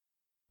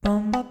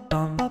Welcome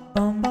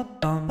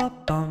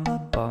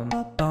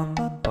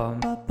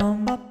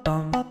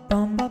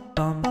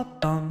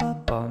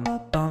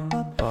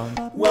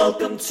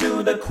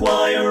to the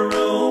choir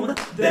room.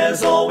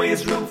 There's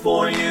always room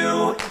for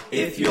you.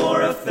 If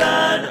you're a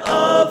fan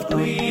of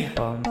Glee,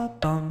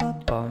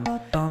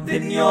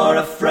 then you're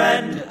a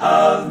friend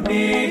of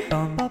me.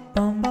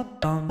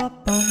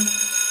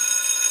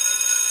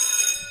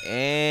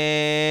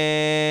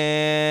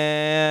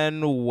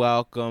 And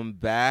welcome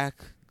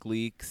back,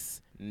 Gleeks,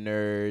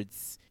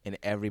 nerds, and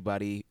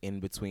everybody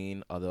in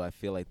between, although I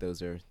feel like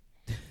those are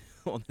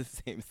on the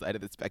same side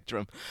of the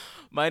spectrum.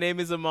 My name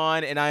is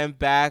Amon, and I am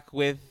back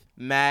with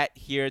Matt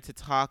here to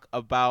talk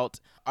about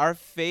our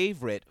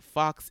favorite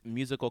Fox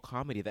musical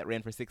comedy that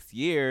ran for 6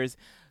 years,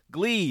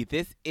 Glee.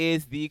 This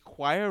is the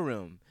choir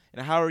room.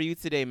 And how are you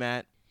today,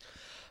 Matt?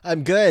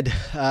 I'm good.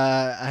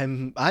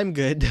 I'm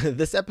good.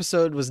 This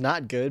episode was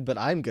not good, but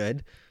I'm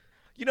good.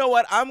 You know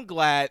what? I'm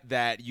glad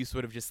that you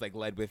sort of just like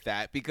led with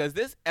that, because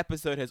this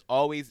episode has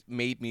always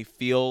made me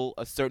feel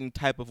a certain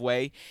type of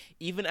way.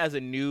 Even as a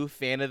new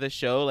fan of the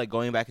show, like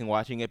going back and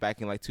watching it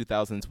back in like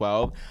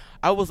 2012,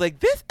 I was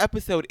like, this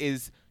episode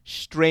is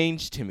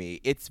strange to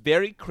me. It's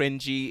very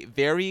cringy,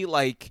 very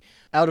like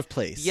Out of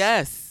place.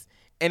 Yes.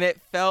 And it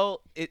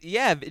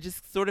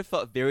just sort of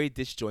felt very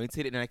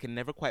disjointed, and I can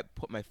never quite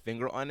put my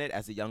finger on it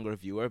as a younger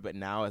viewer, but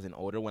now as an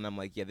older one, I'm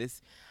like,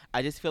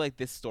 I just feel like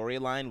this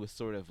storyline was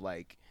sort of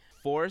like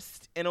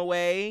forced in a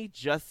way,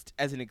 just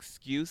as an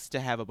excuse to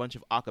have a bunch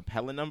of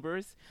acapella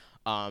numbers.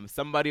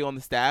 Somebody on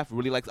the staff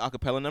really likes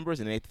acapella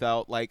numbers, and they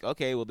felt like,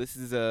 okay, well, this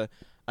is a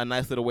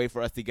nice little way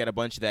for us to get a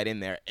bunch of that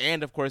in there.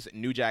 And of course,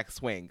 New Jack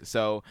Swing.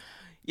 So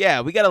yeah,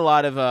 we got a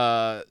lot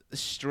of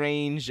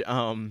strange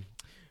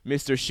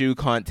Mr. Shoe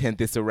content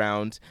this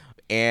around,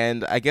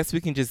 and I guess we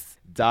can just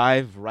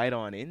dive right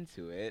on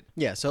into it.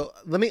 Yeah, so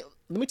let me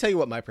tell you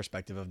what my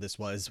perspective of this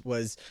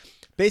was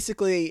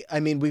basically, I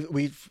mean,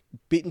 we've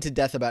beaten to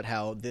death about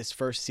how this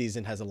first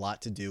season has a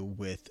lot to do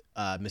with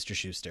Mr.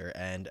 Schuester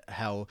and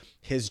how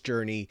his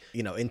journey,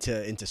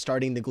 into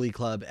starting the Glee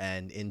Club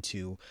and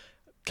into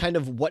kind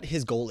of what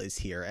his goal is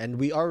here. And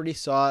we already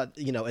saw,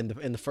 in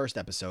the first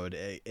episode,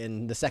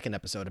 in the second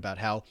episode, about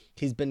how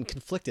he's been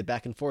conflicted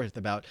back and forth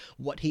about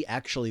what he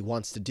actually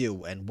wants to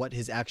do and what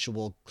his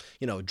actual,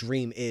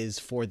 dream is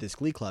for this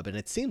Glee Club. And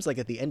it seems like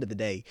at the end of the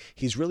day,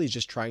 he's really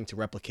just trying to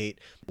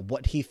replicate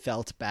what he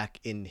felt back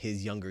in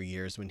his younger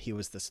years when he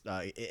was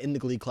in the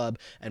Glee Club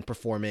and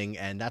performing,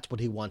 and that's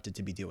what he wanted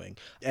to be doing.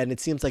 And it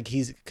seems like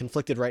he's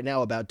conflicted right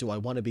now about, do I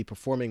want to be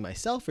performing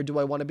myself or do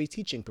I want to be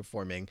teaching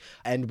performing?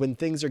 And when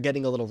things are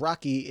getting a little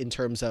rocky in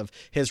terms of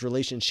his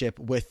relationship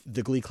with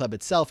the Glee Club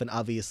itself and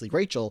obviously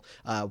Rachel,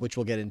 which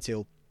we'll get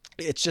into,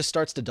 it just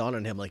starts to dawn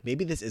on him, like,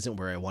 maybe this isn't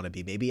where I want to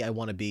be. Maybe I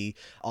want to be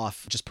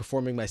off just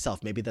performing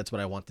myself. Maybe that's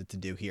what I wanted to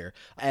do here.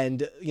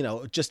 And,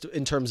 just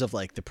in terms of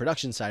like the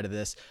production side of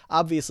this,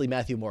 obviously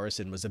Matthew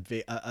Morrison was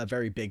a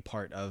very big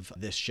part of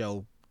this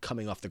show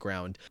coming off the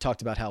ground.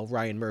 Talked about how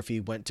Ryan Murphy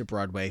went to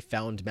Broadway,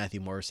 found Matthew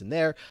Morrison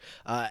there.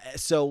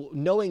 So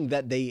knowing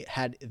that they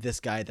had this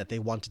guy that they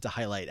wanted to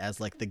highlight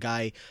as like the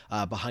guy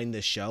behind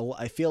this show,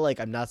 I feel like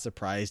I'm not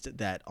surprised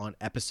that on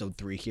episode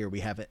 3 here, we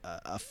have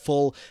a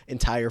full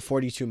entire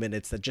 42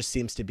 minutes that just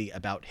seems to be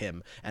about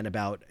him and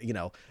about,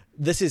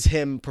 this is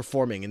him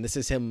performing and this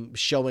is him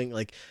showing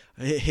like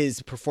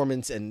his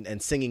performance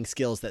and singing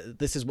skills, that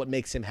this is what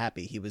makes him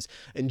happy. He was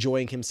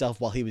enjoying himself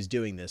while he was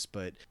doing this,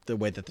 but the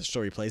way that the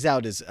story plays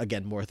out is,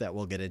 again, more that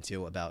we'll get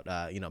into about,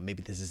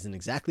 maybe this isn't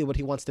exactly what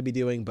he wants to be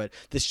doing, but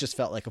this just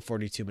felt like a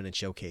 42-minute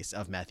showcase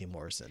of Matthew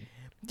Morrison.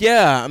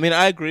 Yeah, I mean,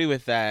 I agree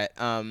with that.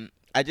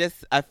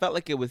 I felt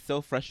like it was so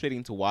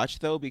frustrating to watch,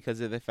 though,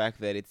 because of the fact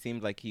that it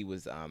seemed like he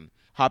was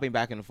hopping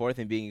back and forth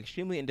and being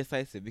extremely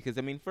indecisive. Because,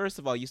 I mean, first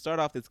of all, you start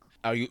off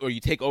you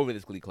take over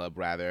this Glee Club,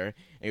 rather,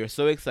 and you're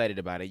so excited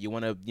about it. You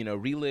want to,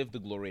 relive the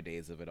glory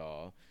days of it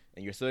all.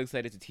 And you're so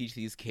excited to teach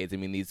these kids. I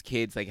mean, these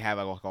kids, like, have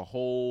like a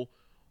whole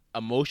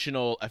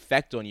emotional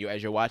effect on you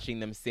as you're watching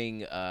them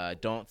sing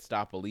Don't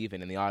Stop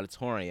Believin' in the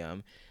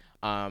auditorium.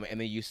 And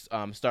then you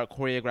start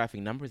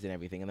choreographing numbers and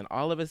everything. And then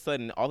all of a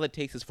sudden, all it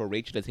takes is for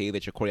Rachel to tell you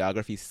that your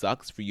choreography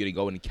sucks, for you to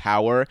go and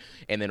cower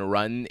and then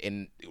run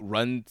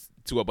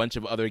to a bunch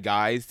of other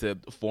guys to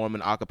form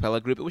an a cappella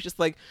group. It was just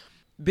like,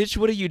 bitch,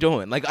 what are you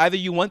doing? Like, either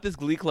you want this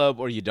Glee Club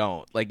or you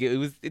don't. Like, it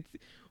was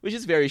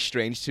just very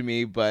strange to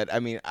me. But, I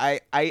mean,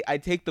 I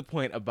take the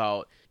point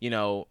about,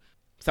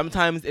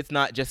 sometimes it's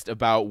not just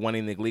about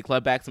wanting the Glee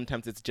Club back.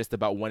 Sometimes it's just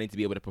about wanting to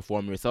be able to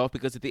perform yourself.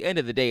 Because at the end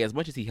of the day, as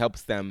much as he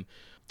helps them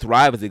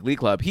thrive as a Glee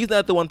Club, he's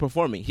not the one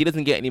performing. He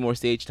doesn't get any more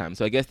stage time.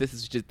 So I guess this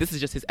is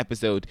just his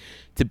episode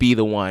to be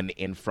the one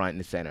in front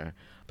and center.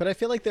 But I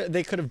feel like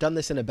they could have done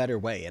this in a better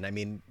way. And I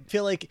mean, I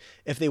feel like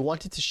if they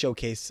wanted to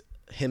showcase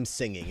him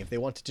singing, if they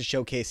wanted to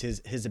showcase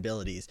his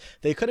abilities,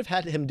 they could have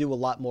had him do a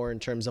lot more in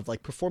terms of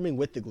like performing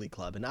with the Glee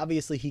Club. And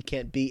obviously he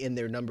can't be in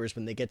their numbers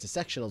when they get to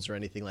sectionals or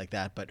anything like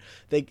that, but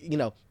they,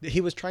 he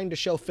was trying to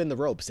show Finn the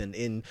ropes. And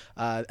in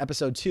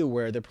episode 2,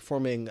 where they're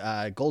performing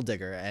Gold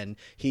Digger, and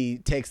he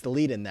takes the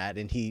lead in that,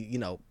 and he,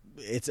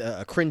 it's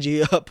a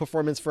cringy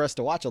performance for us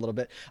to watch a little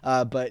bit,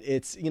 but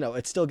it's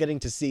it's still getting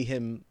to see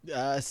him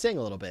sing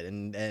a little bit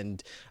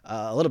and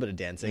a little bit of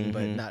dancing,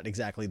 but not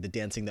exactly the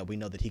dancing that we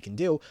know that he can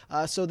do.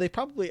 So they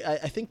probably,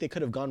 I think they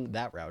could have gone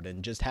that route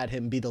and just had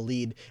him be the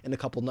lead in a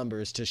couple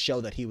numbers to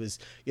show that he was,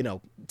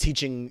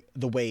 teaching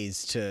the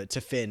ways to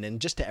Finn and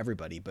just to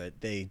everybody.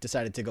 But they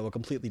decided to go a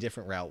completely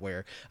different route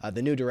where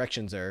the new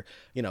directions are,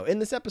 in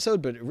this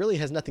episode, but it really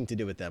has nothing to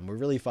do with them. We're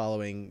really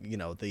following,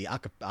 the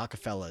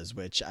Acaffellas,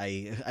 which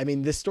I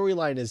mean, this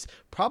storyline is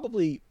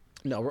probably.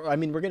 No, I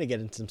mean, we're going to get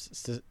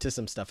into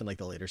some stuff in like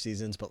the later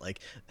seasons, but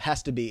like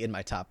has to be in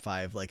my top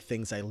 5, like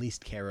things I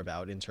least care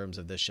about in terms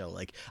of this show.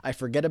 Like I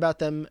forget about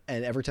them.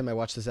 And every time I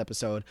watch this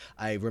episode,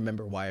 I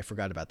remember why I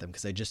forgot about them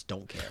because I just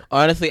don't care.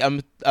 Honestly,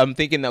 I'm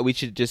thinking that we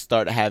should just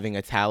start having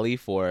a tally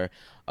for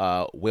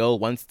Will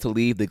wants to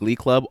leave the Glee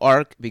Club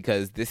arc,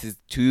 because this is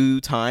 2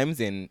 times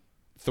in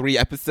 3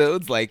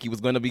 episodes. Like, he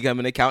was going to become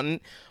an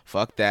accountant.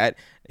 Fuck that.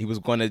 He was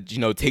going to,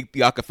 take the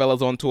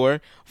Acapfellas on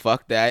tour.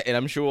 Fuck that. And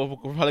I'm sure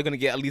we're probably going to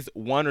get at least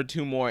 1 or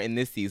 2 more in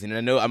this season.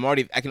 And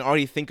I can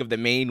already think of the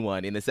main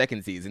one in the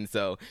second season.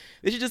 So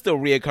this is just a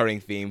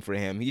reoccurring theme for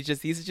him. He's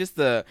just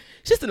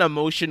an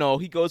emotional,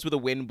 he goes where the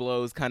wind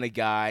blows kind of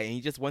guy, and he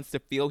just wants to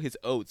feel his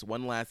oats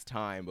one last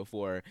time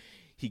before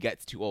he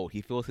gets too old.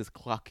 He feels his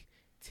clock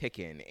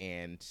ticking,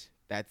 and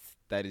that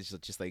is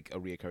just like a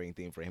reoccurring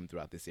theme for him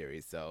throughout the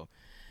series. So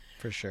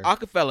for sure.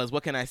 Acapfellas,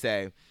 what can I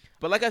say?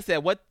 But like I said,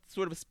 what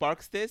sort of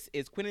sparks this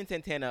is Quinn and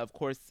Santana, of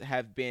course,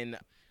 have been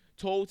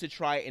told to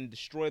try and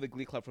destroy the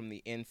Glee Club from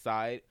the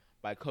inside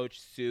by Coach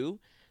Sue.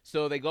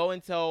 So they go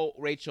and tell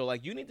Rachel,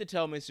 like, you need to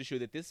tell Mr. Shu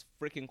that this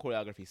freaking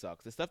choreography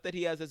sucks. The stuff that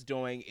he has us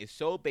doing is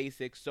so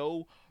basic,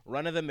 so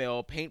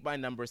run-of-the-mill,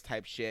 paint-by-numbers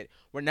type shit.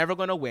 We're never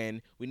going to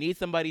win. We need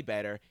somebody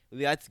better.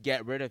 Let's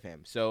get rid of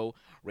him. So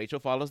Rachel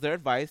follows their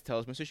advice,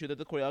 tells Mr. Shu that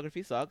the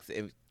choreography sucks.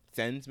 It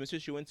sends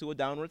Mr. Shu into a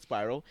downward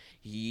spiral.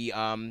 He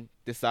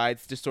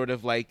decides to sort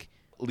of, like,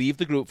 leave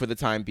the group for the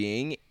time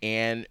being.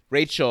 And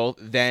Rachel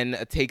then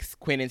takes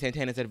Quinn and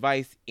Santana's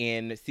advice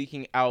in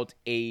seeking out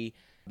a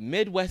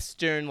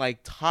Midwestern, like,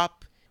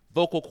 top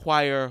vocal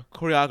choir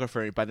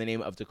choreographer by the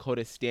name of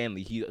Dakota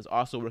Stanley. He is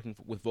also working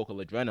with Vocal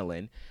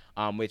Adrenaline,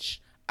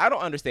 which I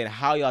don't understand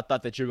how y'all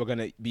thought that you were going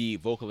to be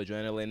Vocal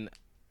Adrenaline,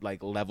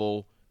 like,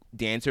 level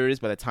dancers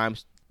by the time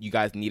you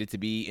guys needed to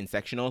be in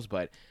sectionals,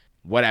 but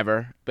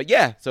whatever. But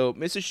yeah, so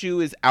Mr.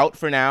 Shu is out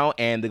for now,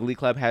 and the Glee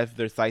Club have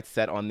their sights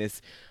set on this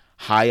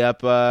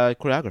high-up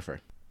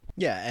choreographer.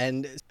 Yeah,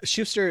 and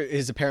Schuster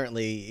is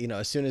apparently,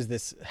 as soon as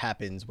this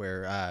happens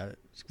where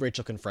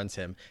Rachel confronts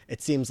him,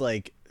 it seems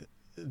like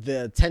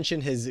the tension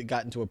has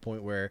gotten to a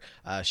point where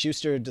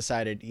Schuster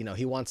decided,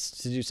 he wants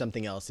to do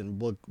something else, and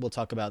we'll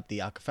talk about the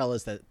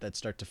Acapfellas that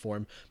start to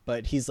form,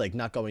 but he's like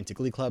not going to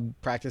Glee Club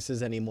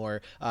practices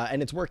anymore,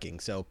 and it's working.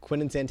 So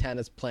Quinn and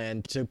Santana's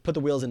plan to put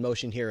the wheels in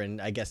motion here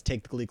and I guess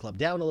take the Glee Club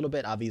down a little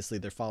bit. Obviously,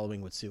 they're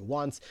following what Sue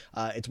wants.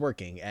 It's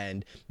working,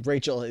 and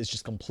Rachel is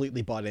just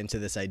completely bought into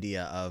this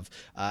idea of,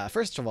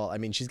 first of all, I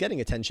mean, she's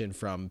getting attention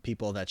from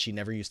people that she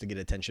never used to get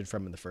attention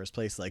from in the first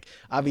place. Like,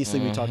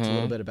 obviously, we talked a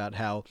little bit about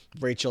how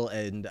Rachel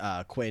and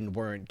Quinn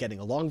weren't getting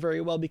along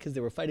very well because they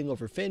were fighting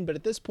over Finn, but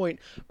at this point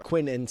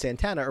Quinn and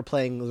Santana are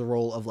playing the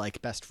role of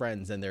like best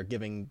friends, and they're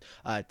giving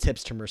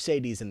tips to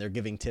Mercedes, and they're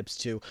giving tips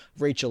to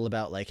Rachel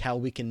about like how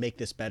we can make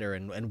this better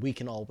and we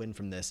can all win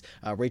from this.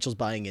 Rachel's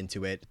buying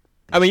into it.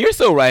 I mean, you're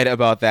so right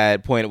about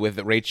that point with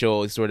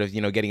Rachel sort of,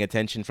 getting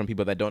attention from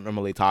people that don't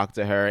normally talk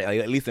to her,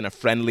 at least in a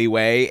friendly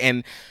way.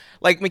 And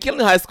like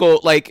McKinley High School,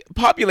 like,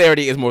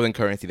 popularity is more than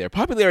currency there.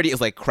 Popularity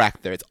is like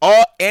crack there. It's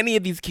all any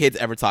of these kids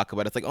ever talk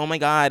about. It's like, oh my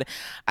God,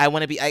 I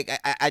want to be,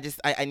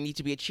 I need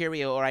to be a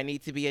Cheerio, or I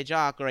need to be a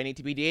jock, or I need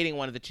to be dating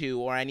one of the two,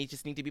 or I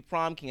just need to be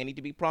prom king, I need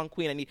to be prom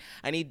queen,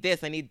 I need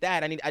this, I need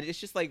that, it's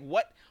just like,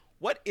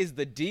 what is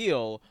the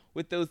deal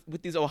with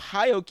these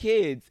Ohio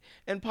kids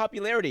and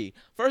popularity?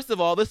 First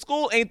of all, the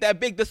school ain't that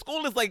big. The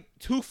school is like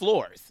 2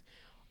 floors.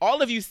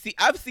 All of you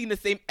I've seen the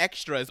same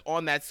extras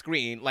on that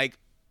screen like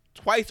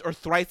twice or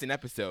thrice an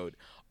episode.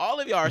 All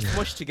of y'all are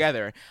smushed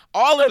together.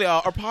 All of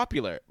y'all are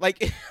popular.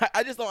 Like,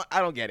 I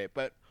don't get it,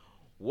 but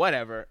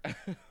whatever.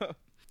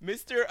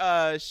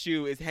 Mr.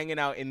 Shu is hanging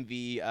out in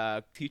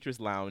the teacher's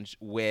lounge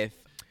with,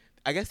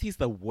 I guess he's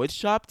the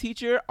woodshop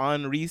teacher,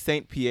 Henri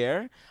St.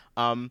 Pierre.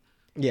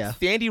 Yeah.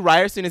 Sandy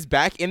Ryerson is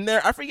back in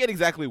there. I forget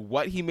exactly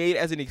what he made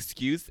as an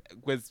excuse,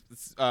 because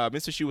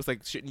Mr. Shu was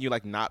like, shouldn't you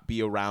like not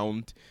be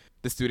around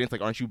the students?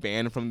 Like, aren't you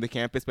banned from the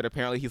campus? But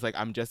apparently he's like,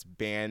 I'm just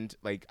banned.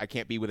 Like, I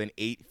can't be within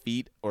 8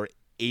 feet or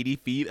 80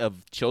 feet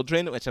of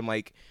children, which I'm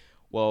like,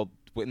 well,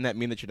 wouldn't that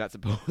mean that you're not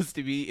supposed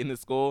to be in the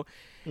school?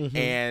 Mm-hmm.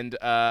 And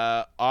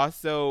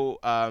also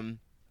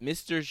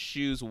Mr.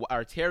 Shu's,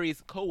 or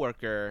Terry's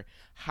coworker,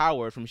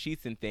 Howard from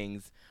Sheets and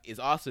Things, is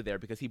also there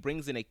because he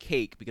brings in a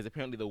cake, because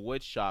apparently the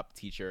woodshop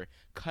teacher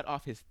cut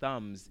off his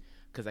thumbs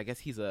because I guess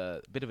he's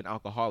a bit of an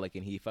alcoholic,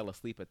 and he fell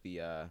asleep at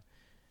the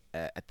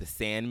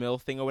sand mill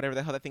thing, or whatever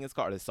the hell that thing is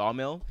called, or the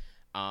sawmill.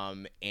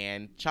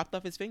 and chopped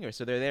off his finger.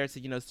 So they're there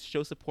to,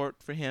 show support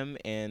for him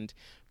and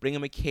bring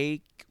him a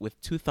cake with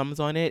 2 thumbs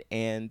on it.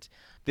 And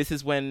this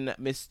is when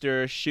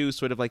Mr. Shu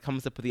sort of like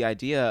comes up with the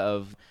idea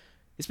of,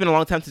 it's been a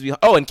long time since we.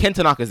 Oh, and Ken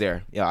Tanaka's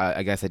there. Yeah,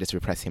 I guess I just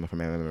repressed him from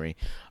my memory.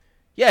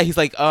 Yeah, he's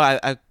like, oh,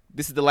 I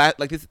this is the last,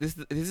 like this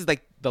is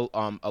like the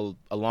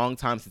a long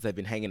time since I've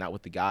been hanging out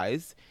with the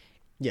guys.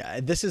 Yeah,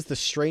 this is the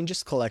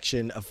strangest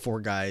collection of 4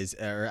 guys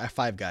or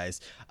 5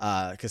 guys,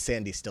 because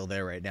Sandy's still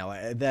there right now.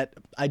 That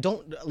I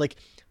don't like.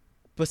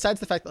 Besides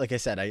the fact that, like I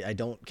said, I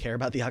don't care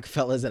about the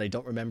Acapfellas and I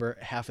don't remember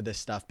half of this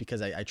stuff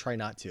because I try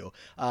not to.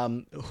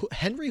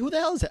 Henry, who the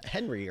hell is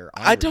Henry or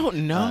Henry? I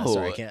don't know.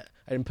 Sorry, I can't.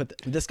 I didn't put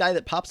this guy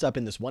that pops up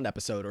in this one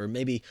episode or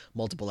maybe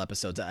multiple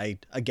episodes. I,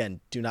 again,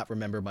 do not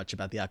remember much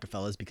about the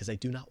Acapfellas because I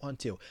do not want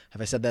to.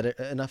 Have I said that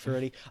enough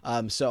already?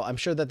 So I'm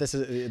sure that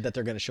that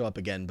they're going to show up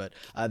again. But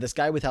this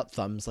guy without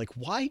thumbs, like,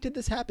 why did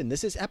this happen?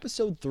 This is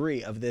episode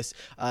 3 of this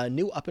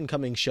new up and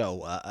coming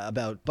show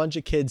about a bunch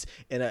of kids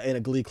in a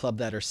glee club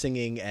that are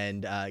singing.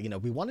 And,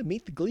 we want to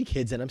meet the glee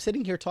kids. And I'm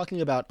sitting here talking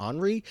about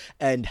Henri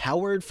and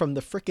Howard from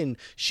the frickin'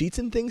 Sheets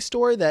and Things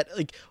store that,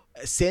 like,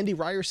 Sandy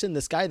Ryerson,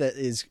 this guy that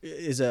is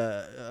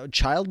a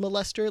child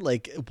molester.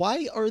 Like,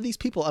 why are these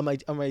people on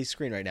my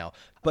screen right now?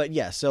 But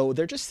yeah, so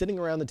they're just sitting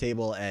around the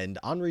table, and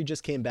Henri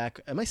just came back.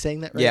 Am I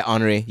saying that right? Yeah,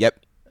 Henri.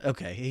 Yep.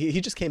 Okay,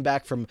 he just came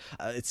back from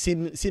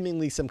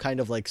seemingly some kind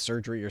of like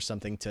surgery or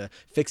something to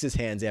fix his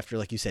hands after,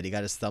 like you said, he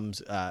got his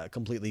thumbs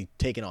completely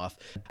taken off.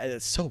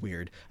 It's so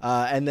weird.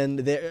 And then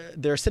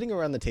they're sitting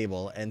around the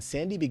table, and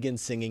Sandy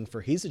begins singing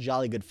for "He's a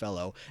Jolly Good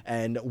Fellow,"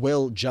 and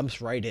Will jumps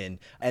right in,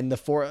 and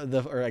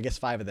or I guess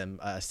 5 of them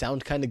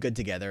sound kind of good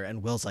together,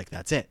 and Will's like,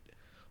 "That's it,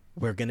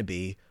 we're gonna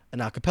be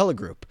an a cappella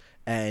group."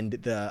 And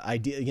the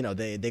idea,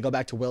 they go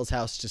back to Will's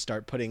house to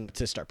start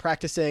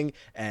practicing,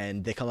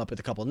 and they come up with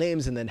a couple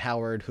names, and then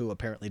Howard, who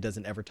apparently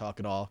doesn't ever talk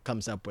at all,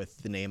 comes up with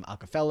the name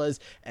Acafellas,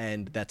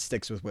 and that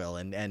sticks with Will.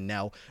 And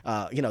now,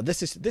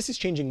 this is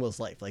changing Will's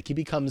life. Like, he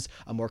becomes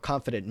a more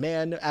confident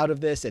man out of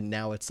this, and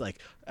now it's like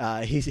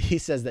he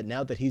says that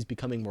now that he's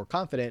becoming more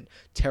confident,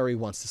 Terry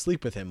wants to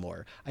sleep with him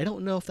more. I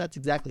don't know if that's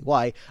exactly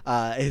why.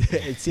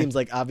 It seems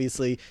like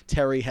obviously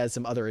Terry has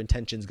some other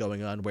intentions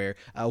going on where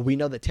we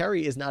know that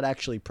Terry is not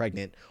actually pregnant.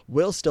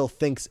 Will still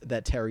thinks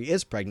that Terry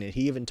is pregnant.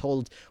 He even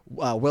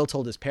Will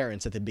told his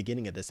parents at the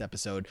beginning of this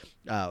episode,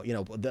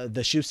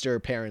 the Schuster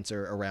parents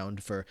are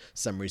around for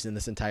some reason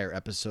this entire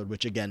episode,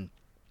 which again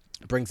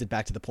brings it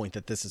back to the point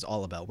that this is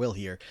all about Will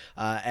here.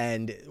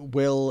 And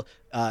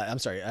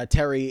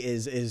Terry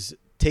is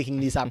taking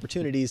these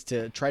opportunities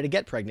to try to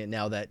get pregnant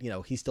now that,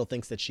 he still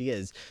thinks that she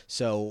is.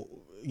 So,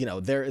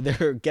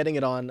 they're getting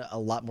it on a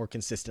lot more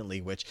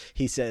consistently, which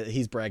he said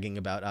he's bragging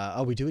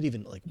about. We do it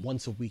even like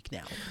once a week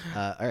now.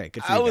 All right,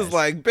 good for you guys. I was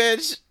like,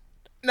 bitch,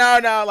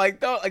 no, like,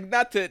 don't, like,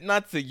 not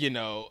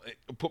to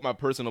put my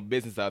personal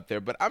business out there,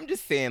 but I'm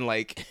just saying,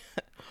 like,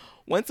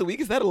 once a week,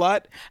 is that a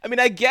lot? I mean,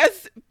 I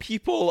guess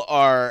people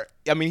are.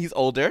 I mean, he's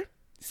older,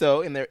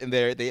 so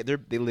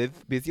they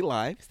live busy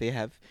lives. They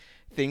have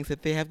things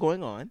that they have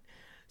going on.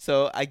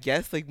 So I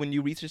guess, like, when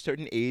you reach a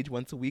certain age,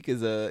 once a week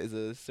is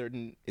a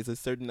certain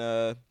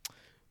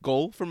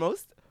goal for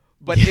most.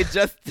 But it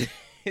just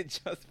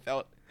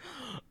felt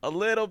a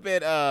little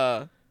bit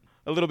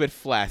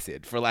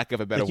flaccid, for lack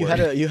of a better word.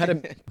 You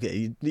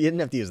didn't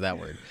have to use that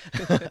word.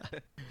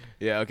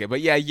 Yeah, okay,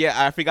 but yeah,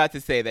 I forgot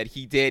to say that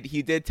he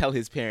did tell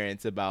his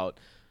parents about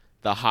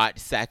the hot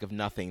sack of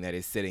nothing that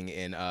is sitting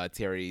in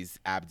Terry's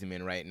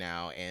abdomen right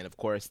now, and of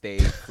course they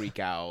freak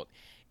out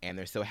and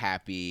they're so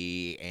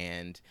happy.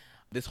 And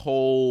this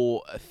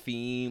whole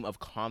theme of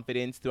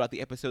confidence throughout the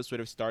episode sort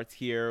of starts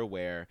here,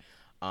 where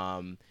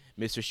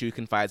Mr. Shu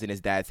confides in his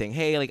dad, saying,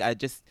 "Hey, like, I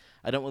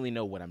don't really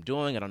know what I'm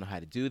doing. I don't know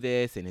how to do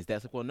this." And his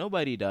dad's like, "Well,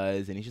 nobody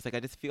does." And he's just like, "I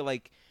just feel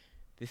like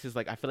this is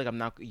like, I feel like I'm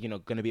not,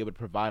 going to be able to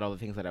provide all the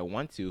things that I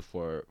want to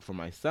for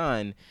my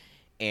son."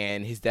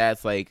 And his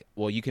dad's like,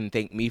 "Well, you can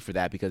thank me for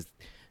that, because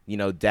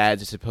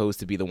dads are supposed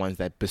to be the ones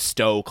that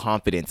bestow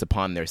confidence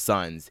upon their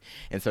sons."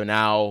 And so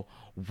now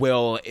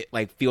Will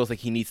feels like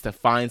he needs to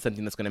find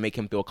something that's going to make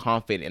him feel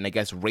confident. And I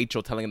guess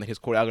Rachel telling him that his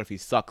choreography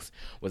sucks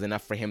was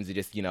enough for him to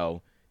just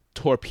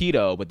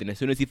torpedo. But then as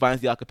soon as he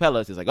finds the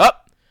acapellas, he's like, "Oh,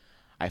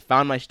 I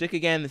found my shtick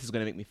again. This is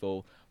going to make me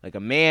feel like a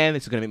man.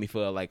 This is going to make me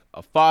feel like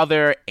a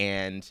father."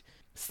 And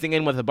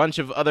singing with a bunch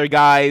of other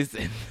guys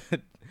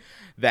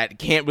that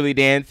can't really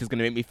dance is going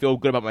to make me feel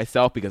good about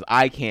myself because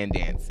I can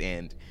dance.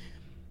 And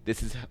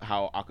this is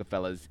how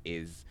Acapfellas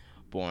is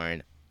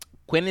born.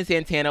 Quinn and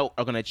Santana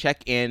are going to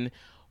check in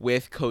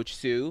with Coach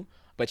Sue,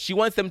 but she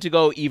wants them to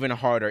go even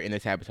harder in the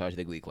sabotage of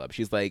the Glee Club.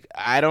 She's like,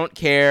 "I don't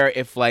care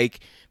if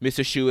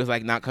Mr. Shu is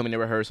not coming to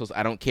rehearsals.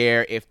 I don't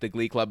care if the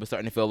Glee Club is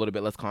starting to feel a little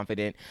bit less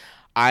confident.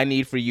 I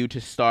need for you to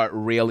start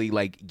really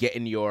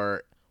getting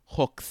your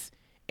hooks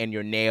and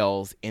your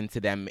nails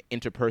into them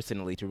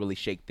interpersonally to really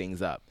shake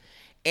things up."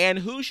 And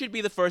who should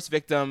be the first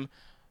victim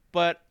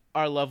but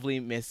our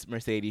lovely Miss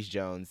Mercedes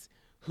Jones,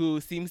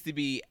 who seems to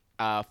be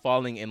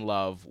falling in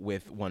love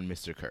with one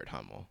Mr. Kurt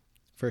Hummel.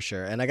 For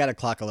sure. And I got to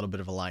clock a little bit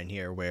of a line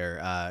here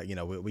where,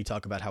 we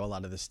talk about how a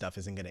lot of this stuff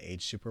isn't going to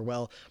age super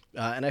well.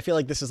 And I feel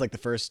like this is like the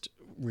first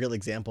real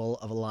example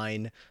of a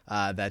line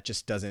that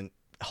just doesn't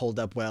hold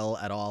up well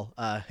at all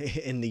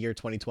in the year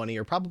 2020,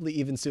 or probably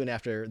even soon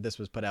after this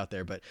was put out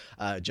there. But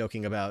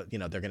joking about,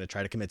 they're going to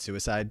try to commit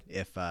suicide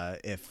if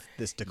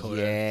this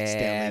Dakota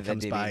Stanley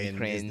comes by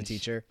and is the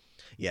teacher.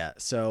 Yeah,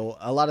 so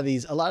a lot of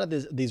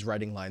these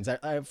writing lines, I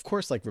of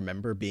course like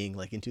remember being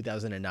like in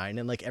 2009,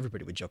 and like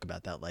everybody would joke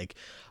about that, like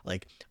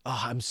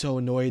oh, I'm so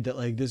annoyed that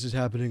like this is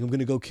happening, I'm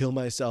gonna go kill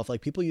myself.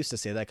 Like people used to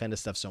say that kind of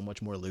stuff so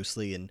much more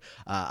loosely, and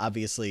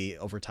obviously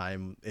over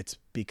time it's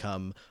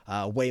become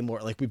way more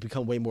like we've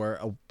become way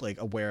more like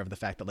aware of the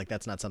fact that like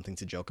that's not something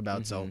to joke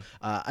about. So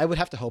I would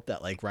have to hope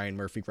that like Ryan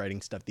Murphy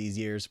writing stuff these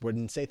years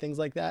wouldn't say things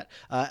like that.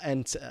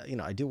 And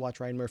I do watch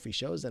Ryan Murphy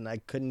shows, and I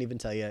couldn't even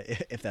tell you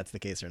if that's the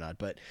case or not.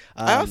 But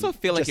I also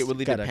feel like it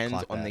really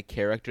depends on the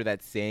character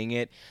that's saying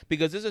it,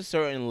 because there's a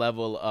certain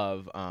level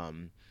of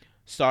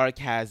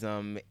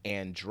sarcasm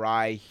and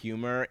dry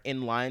humor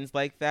in lines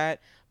like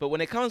that. But when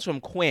it comes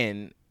from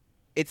Quinn,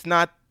 it's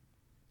not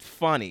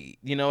funny.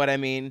 You know what I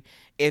mean?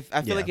 If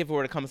I feel like if it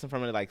were to come from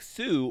somebody like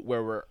Sue,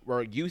 where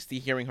we're used to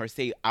hearing her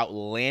say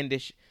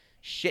outlandish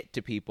shit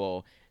to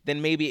people,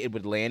 then maybe it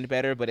would land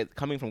better. But it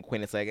coming from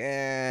Quinn, it's like,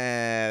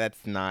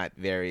 that's not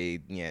very,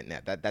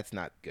 that's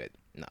not good.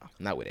 No,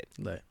 not with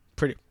it.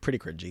 Pretty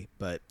cringy.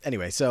 But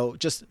anyway, so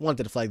just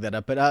wanted to flag that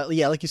up. But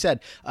yeah, like you said,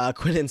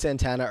 Quinn and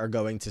Santana are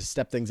going to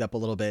step things up a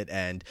little bit,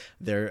 and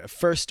their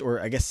first, or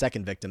I guess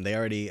second victim, they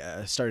already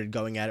started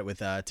going at it with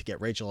to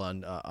get Rachel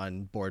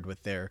on board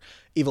with their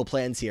evil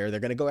plans here. They're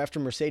going to go after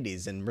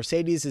Mercedes, and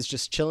Mercedes is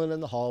just chilling in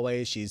the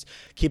hallway. She's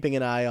keeping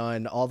an eye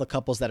on all the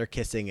couples that are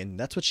kissing, and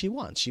that's what she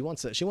wants. She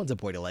wants a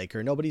boy to like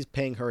her. Nobody's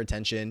paying her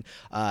attention,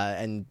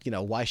 and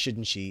why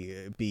shouldn't she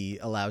be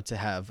allowed to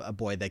have a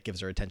boy that gives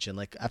her attention?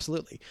 Like,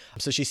 absolutely.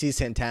 So she sees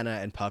Santana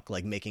and Puck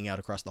like making out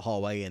across the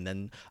hallway, and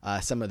then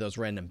some of those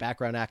random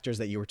background actors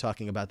that you were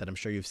talking about that I'm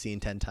sure you've seen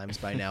 10 times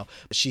by now.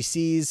 She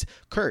sees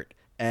Kurt.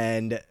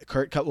 And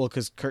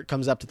because Kurt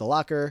comes up to the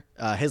locker,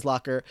 his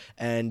locker,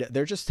 and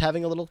they're just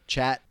having a little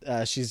chat.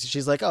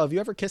 She's like, "Oh, have you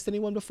ever kissed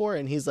anyone before?"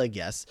 And he's like,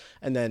 "Yes."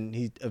 And then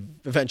he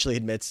eventually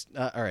admits,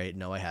 "All right,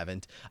 no, I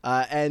haven't."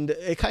 And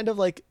it kind of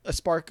like a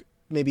spark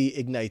maybe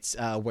ignites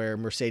where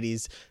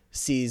Mercedes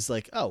sees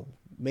like, oh,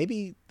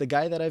 maybe the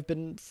guy that I've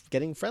been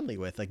getting friendly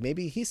with, like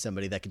maybe he's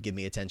somebody that could give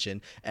me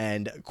attention.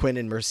 And Quinn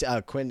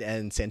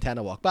and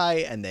Santana walk by,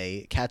 and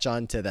they catch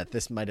on to that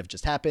this might have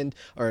just happened,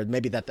 or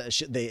maybe that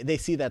they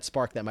see that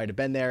spark that might have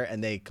been there,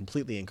 and they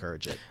completely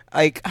encourage it.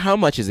 Like, how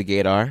much is a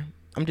gaydar?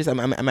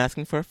 I'm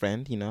asking for a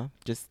friend,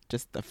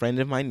 just a friend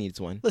of mine needs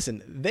one.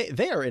 Listen,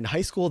 they are in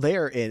high school. They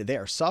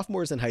are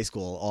sophomores in high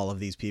school. All of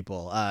these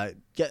people,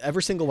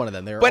 every single one of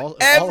them.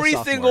 Every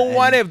single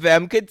one of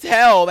them could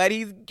tell that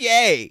he's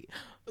gay.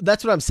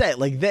 That's what I'm saying.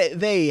 Like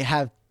they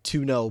have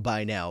to know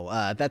by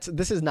now.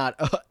 This is not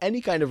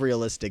any kind of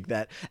realistic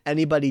that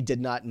anybody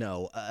did not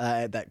know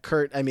that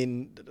Kurt. I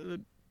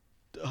mean,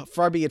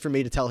 far be it for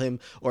me to tell him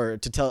or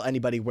to tell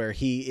anybody where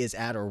he is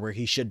at or where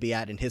he should be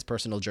at in his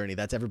personal journey.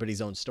 That's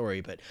everybody's own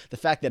story. But the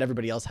fact that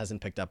everybody else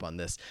hasn't picked up on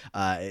this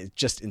is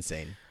just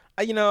insane.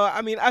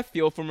 I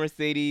feel for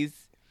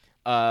Mercedes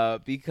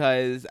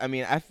because,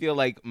 I feel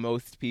like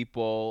most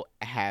people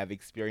have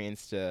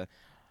experienced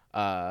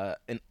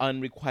an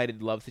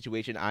unrequited love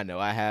situation. I know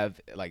I have,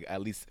 like,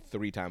 at least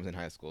 3 times in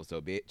high school. So,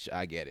 bitch,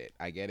 I get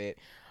it.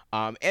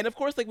 And of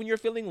course, like, when you're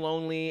feeling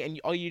lonely and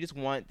all you just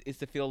want is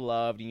to feel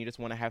loved, and you just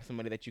want to have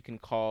somebody that you can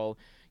call,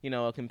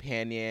 a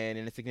companion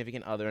and a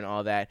significant other and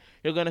all that,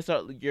 you're gonna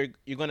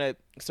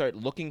start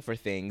looking for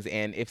things.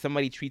 And if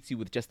somebody treats you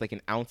with just like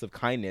an ounce of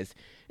kindness,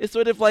 it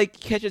sort of like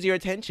catches your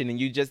attention, and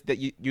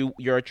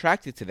you're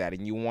attracted to that,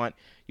 and you want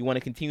to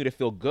continue to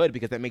feel good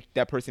because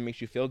that person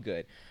makes you feel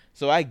good.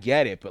 So I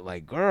get it, but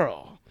like,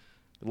 girl.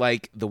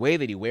 Like, the way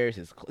that he wears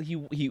his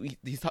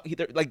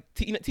like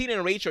Tina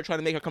and Rachel are trying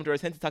to make her come to her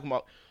senses, talking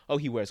about, oh,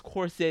 he wears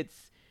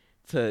corsets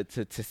to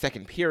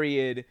second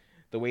period,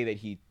 the way that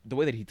he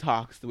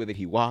talks, the way that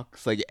he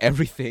walks, like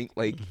everything,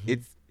 like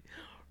it's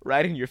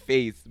right in your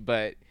face.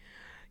 But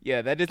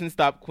yeah, that doesn't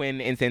stop Quinn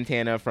and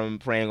Santana from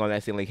preying on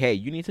that, saying like, hey,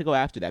 you need to go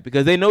after that,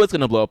 because they know it's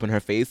gonna blow up in her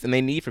face, and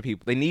they need for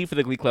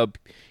the Glee Club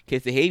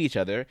kids to hate each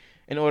other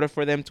in order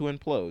for them to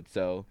implode.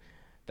 So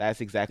that's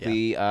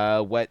exactly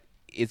what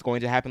is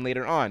going to happen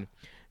later on.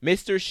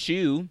 Mr.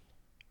 Shu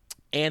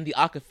and the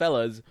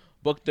Acaflops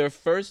booked their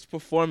first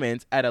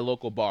performance at a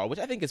local bar, which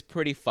I think is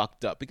pretty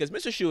fucked up, because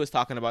Mr. Shu is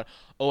talking about,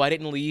 oh, I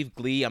didn't leave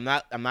Glee, I'm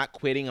not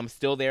quitting, I'm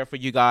still there for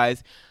you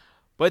guys.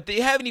 But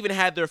they haven't even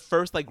had their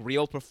first like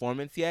real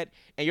performance yet,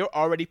 and you're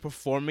already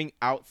performing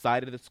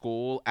outside of the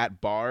school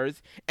at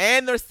bars,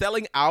 and they're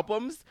selling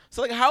albums.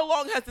 So like, how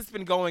long has this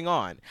been going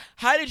on?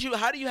 How do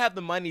you have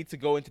the money to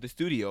go into the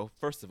studio,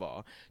 first of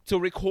all, to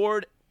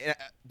record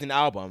an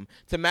album,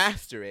 to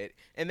master it,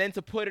 and then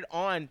to put it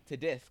on to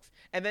discs,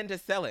 and then to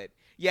sell it?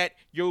 Yet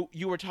you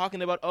were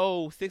talking about,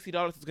 oh,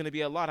 $60 is going to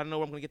be a lot. I don't know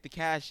where I'm going to get the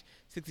cash.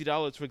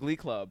 $60 for Glee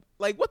Club.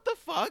 Like, what the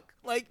fuck?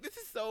 Like, this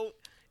is so.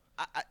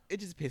 it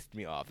just pissed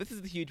me off. This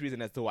is the huge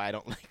reason as to why I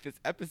don't like this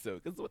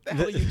episode. Because what the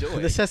hell are you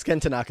doing? This has Ken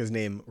Tanaka's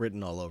name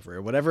written all over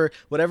it. Whatever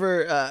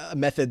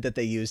method that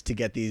they used to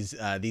get these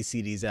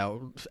CDs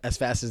out as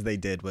fast as they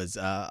did was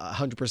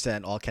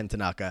 100% all Ken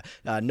Tanaka.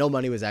 No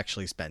money was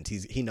actually spent.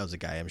 He knows a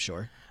guy, I'm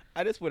sure.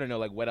 I just want to know,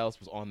 like, what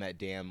else was on that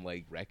damn,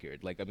 like,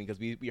 record. Like, I mean, because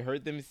we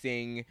heard them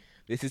sing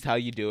This Is How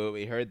You Do It.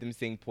 We heard them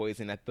sing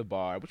Poison at the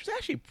Bar, which was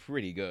actually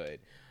pretty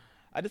good.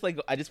 I just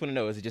want to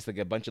know, is it just, like,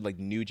 a bunch of, like,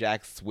 New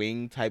Jack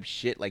Swing type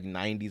shit, like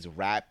 90s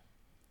rap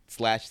 /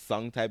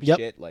 sung type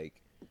shit? Like,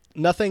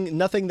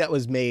 nothing that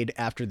was made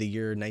after the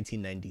year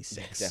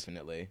 1996.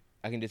 Definitely.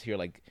 I can just hear,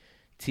 like,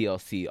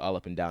 TLC all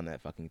up and down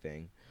that fucking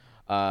thing.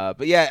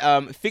 But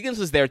yeah, Figgins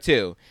was there,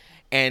 too.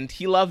 And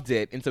he loved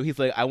it. And so he's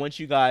like, I want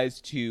you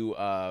guys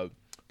to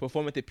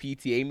perform at the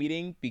PTA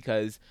meeting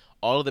because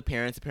all of the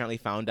parents apparently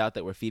found out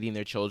that we're feeding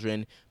their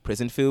children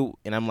prison food.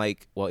 And I'm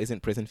like, well,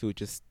 isn't prison food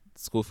just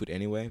school food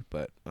anyway?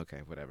 But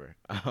okay, whatever.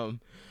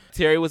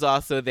 Terry was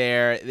also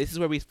there. This is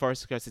where we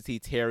first start to see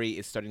Terry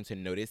is starting to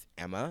notice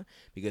Emma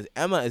because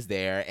Emma is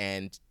there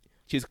and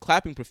she's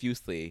clapping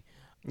profusely.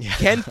 Yeah.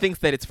 Ken thinks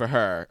that it's for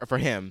her or for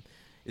him.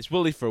 It's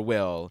really for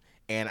Will.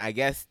 And I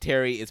guess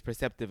Terry is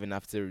perceptive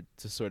enough to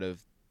sort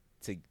of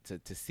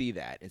to see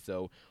that. And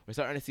so we're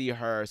starting to see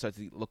her start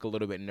to look a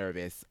little bit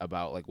nervous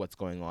about like what's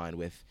going on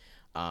with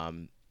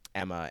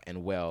Emma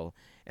and Will.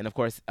 And of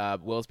course,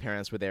 Will's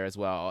parents were there as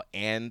well.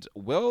 And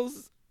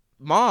Will's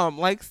mom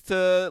likes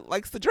to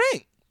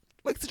drink.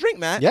 Likes to drink,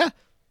 Matt. Yeah.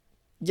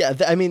 Yeah,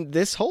 I mean,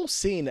 this whole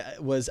scene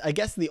was, I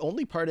guess, the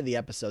only part of the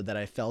episode that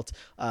I felt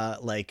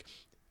like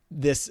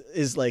this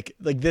is like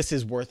this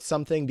is worth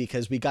something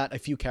because we got a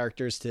few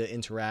characters to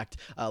interact,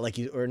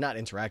 or not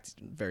interact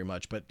very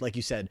much, but like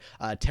you said,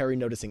 Terry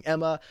noticing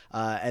Emma,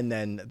 and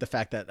then the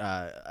fact that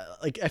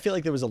I feel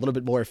like there was a little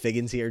bit more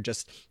Figgins here.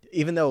 Just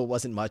even though it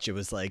wasn't much, it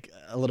was like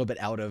a little bit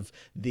out of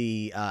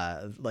the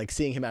like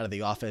seeing him out of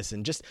the office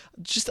and just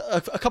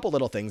a couple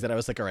little things that I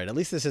was like, all right, at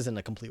least this isn't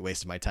a complete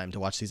waste of my time to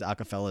watch these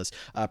Acafellas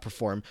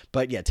perform.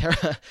 But yeah,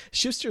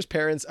 Schuster's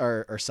parents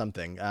are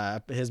something.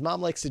 His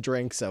mom likes to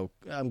drink, so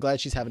I'm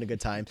glad she's having a good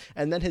time.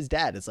 And then his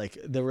dad is like,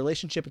 the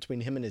relationship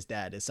between him and his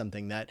dad is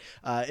something that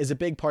is a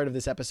big part of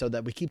this episode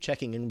that we keep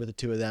checking in with the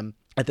two of them.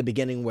 At the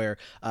beginning where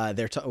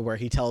where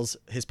he tells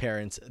his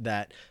parents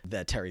that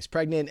Terry's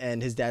pregnant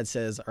and his dad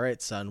says, all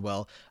right, son,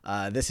 well,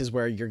 this is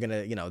where you're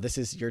gonna, this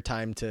is your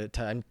time to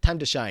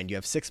shine. You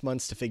have 6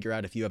 months to figure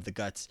out if you have the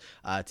guts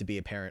to be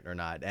a parent or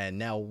not. And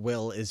now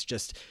Will is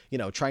just,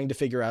 trying to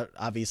figure out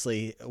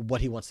obviously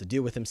what he wants to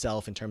do with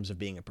himself in terms of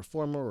being a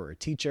performer or a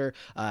teacher.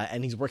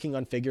 And he's working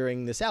on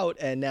figuring this out.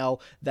 And now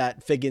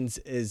that Figgins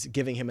is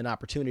giving him an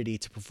opportunity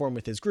to perform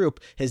with his group,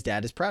 his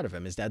dad is proud of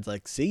him. His dad's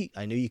like, see,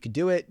 I knew you could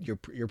do it. You're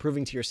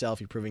proving to yourself,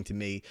 you're proving to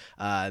me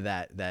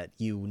that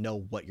you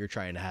know what you're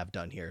trying to have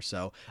done here.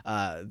 So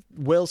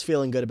Will's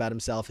feeling good about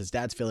himself, his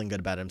dad's feeling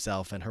good about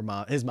himself, and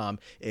his mom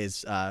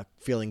is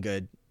feeling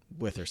good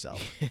with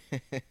herself.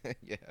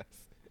 Yes.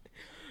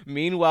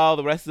 Meanwhile,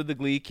 the rest of the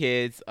Glee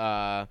kids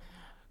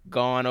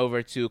gone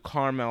over to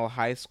Carmel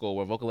High School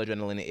where Vocal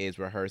Adrenaline is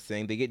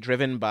rehearsing. They get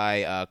driven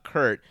by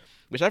Kurt,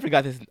 which I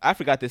forgot this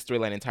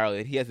storyline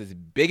entirely. He has this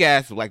big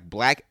ass like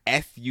black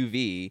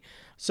SUV.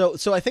 So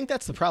I think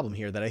that's the problem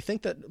here, that I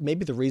think that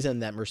maybe the reason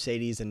that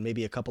Mercedes and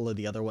maybe a couple of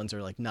the other ones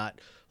are like not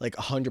like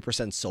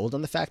 100% sold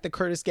on the fact that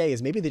Kurt is gay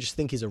is maybe they just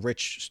think he's a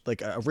rich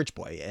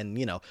boy. And,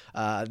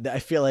 I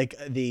feel like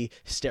the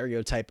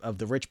stereotype of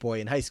the rich boy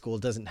in high school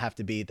doesn't have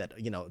to be that,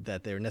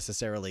 that they're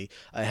necessarily,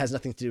 it has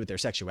nothing to do with their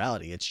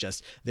sexuality. It's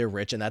just they're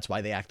rich and that's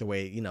why they act the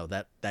way,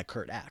 that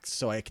Kurt acts.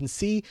 So I can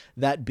see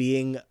that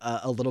being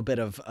a little bit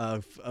of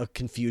a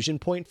confusion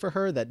point for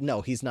her, that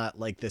no, he's not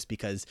like this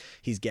because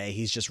he's gay.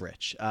 He's just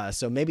rich.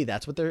 So maybe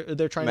that's what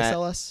they're trying to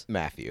sell us.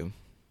 Matthew,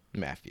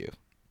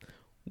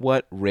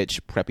 what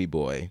rich preppy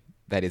boy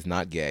that is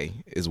not gay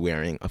is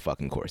wearing a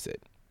fucking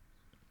corset?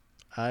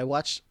 I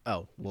watched.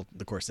 Oh, well,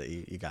 the corset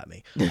you got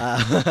me.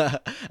 I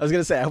was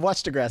gonna say I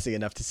watched Degrassi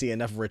enough to see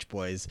enough rich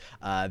boys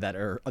that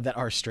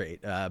are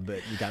straight.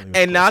 But you got me.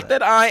 And not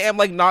that I am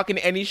like knocking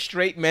any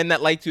straight men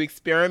that like to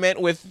experiment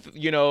with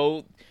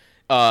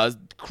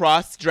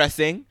cross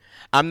dressing.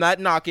 I'm not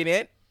knocking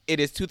it. It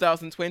is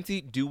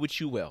 2020. Do what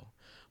you will.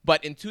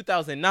 But in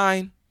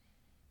 2009,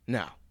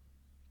 no,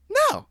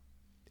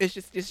 it's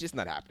just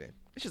not happening.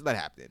 It's just not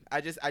happening.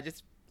 I just.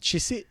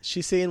 She's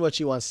seeing what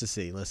she wants to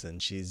see. Listen,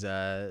 she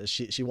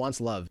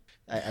wants love.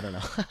 I don't know.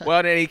 Well,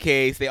 in any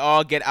case, they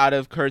all get out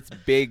of Kurt's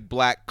big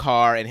black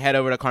car and head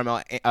over to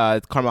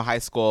Carmel High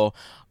School,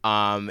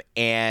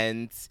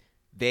 and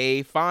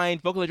they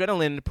find Vocal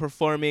Adrenaline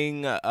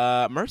performing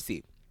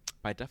 "Mercy"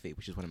 by Duffy,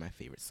 which is one of my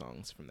favorite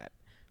songs from that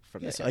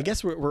from Yeah, the so era. I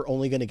guess we're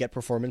only going to get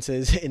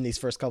performances in these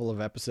first couple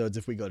of episodes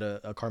if we go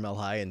to Carmel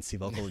High and see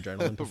Vocal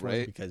Adrenaline perform,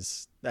 Right.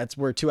 because that's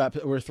we're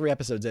 3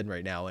 episodes in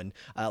right now, and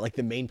like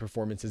the main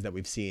performances that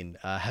we've seen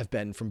have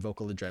been from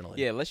Vocal Adrenaline.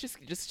 Yeah, let's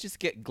just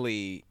get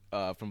Glee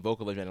from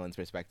Vocal Adrenaline's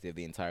perspective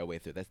the entire way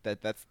through.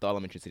 That's all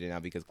I'm interested in now,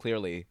 because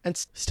clearly. And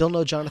still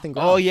no Jonathan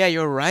Groff. Oh yeah,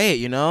 you're right.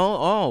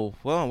 Oh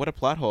well, what a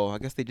plot hole. I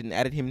guess they didn't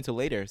add him until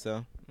later.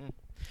 So.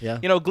 Yeah.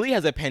 Glee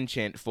has a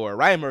penchant for,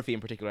 Ryan Murphy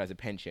in particular has a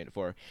penchant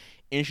for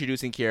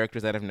introducing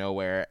characters out of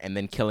nowhere and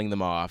then killing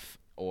them off,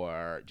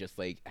 or just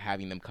like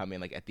having them come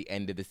in like at the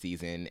end of the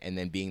season and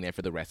then being there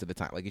for the rest of the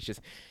time. Like he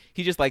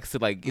just likes to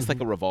like, it's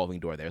like a revolving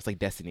door there. It's like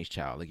Destiny's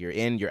Child. Like you're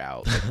in, you're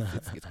out.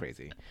 Like, it's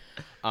crazy.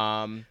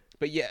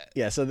 But yeah.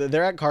 Yeah, so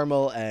they're at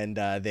Carmel, and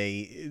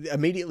they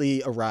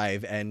immediately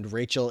arrive, and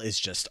Rachel is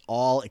just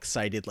all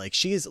excited. Like,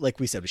 she is, like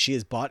we said, she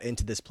is bought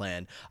into this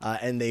plan.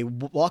 And they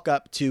walk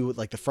up to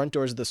like the front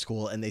doors of the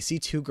school, and they see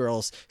 2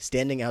 girls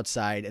standing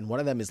outside, and one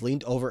of them is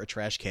leaned over a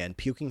trash can,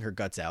 puking her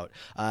guts out.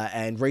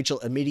 And Rachel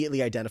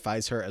immediately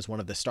identifies her as one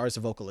of the stars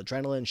of Vocal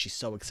Adrenaline. She's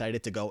so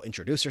excited to go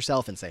introduce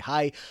herself and say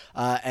hi.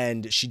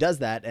 And she does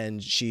that,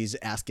 and she's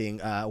asking,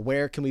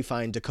 where can we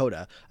find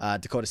Dakota?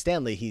 Dakota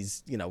Stanley.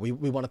 He's, we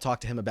want to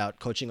talk to him about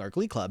coaching our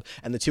Glee club.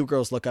 And the 2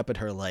 girls look up at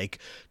her like,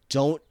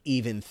 don't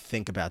even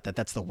think about that.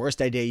 That's the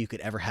worst idea you could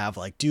ever have.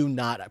 Like, do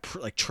not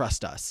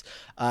trust us.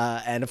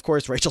 And of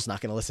course, Rachel's not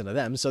going to listen to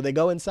them. So they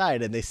go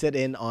inside and they sit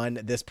in on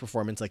this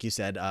performance, like you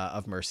said,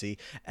 of Mercy.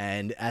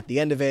 And at the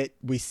end of it,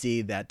 we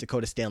see that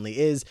Dakota Stanley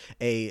is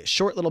a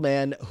short little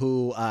man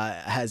who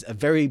has a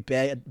very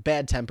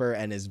bad temper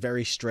and is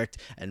very strict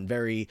and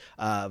very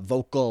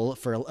vocal,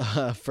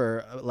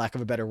 for lack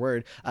of a better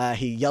word.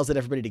 He yells at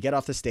everybody to get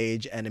off the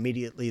stage, and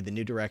immediately the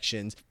New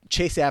Directions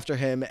chase after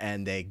him,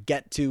 and they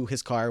get to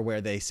his car where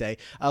they say,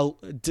 "Oh,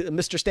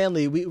 Mr.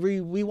 Stanley,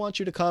 we want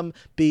you to come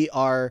be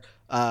our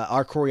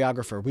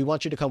choreographer. We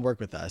want you to come work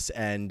with us."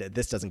 And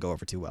this doesn't go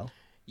over too well.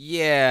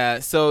 Yeah,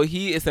 so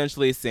he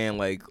essentially is saying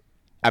like,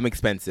 I'm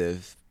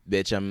expensive,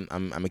 bitch.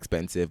 I'm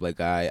expensive. Like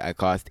I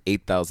cost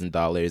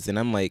 $8,000, and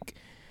I'm like,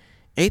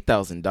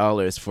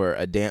 $8,000 for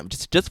a damn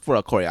just for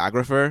a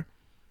choreographer?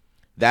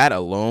 That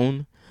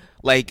alone,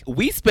 like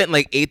we spent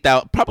like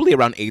probably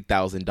around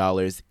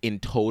 $8,000 in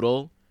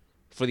total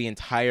for the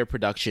entire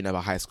production of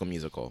a High School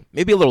Musical.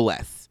 Maybe a little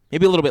less.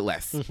 Maybe a little bit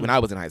less when I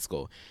was in high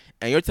school.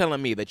 And you're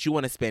telling me that you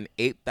want to spend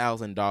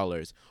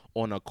 $8,000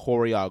 on a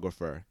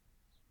choreographer.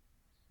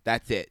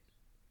 That's it.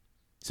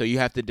 So you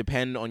have to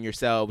depend on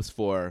yourselves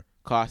for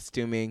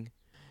costuming,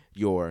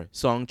 your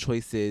song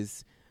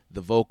choices,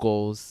 the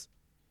vocals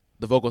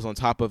on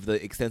top of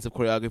the extensive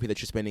choreography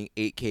that you're spending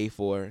 $8K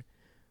for.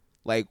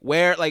 Like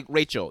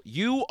Rachel,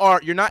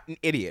 you're not an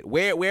idiot.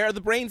 Where are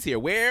the brains here?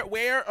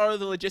 Where are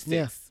the logistics?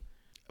 Yeah.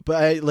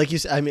 But like you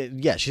said, I mean,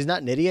 yeah, she's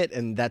not an idiot,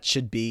 and that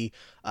should be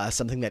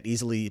something that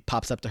easily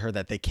pops up to her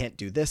that they can't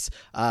do this.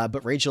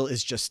 But Rachel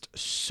is just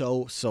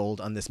so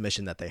sold on this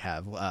mission that they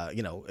have.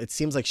 It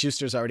seems like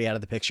Schuster's already out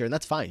of the picture, and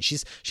that's fine.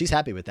 She's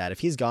happy with that. If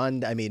he's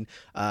gone, I mean,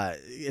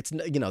 it's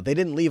they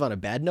didn't leave on a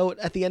bad note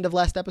at the end of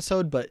last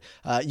episode, but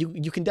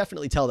you can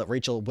definitely tell that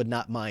Rachel would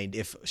not mind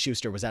if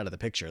Schuster was out of the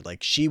picture.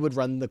 Like, she would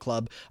run the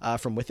club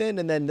from within,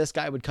 and then this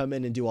guy would come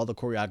in and do all the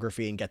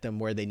choreography and get them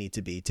where they need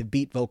to be to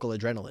beat Vocal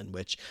Adrenaline,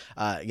 which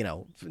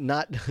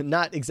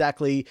not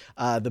exactly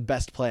the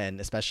best plan,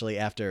 especially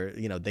after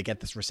they get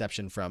this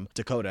reception from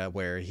Dakota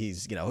where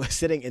he's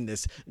sitting in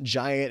this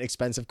giant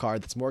expensive car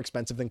that's more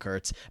expensive than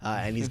Kurt's,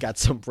 and he's got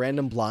some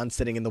random blonde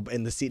sitting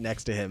in the seat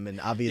next to him, and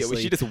obviously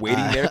was she just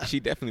waiting there? She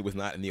definitely was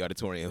not in the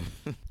auditorium.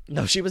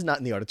 No, she was not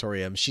in the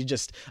auditorium. She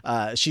just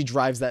she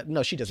drives that.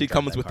 No, she doesn't. She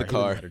comes with the car. He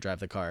wouldn't let her drive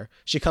the car.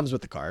 She comes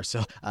with the car.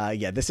 So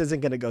yeah, this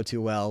isn't going to go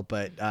too well.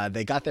 But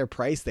they got their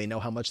price. They know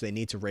how much they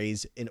need to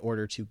raise in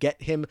order to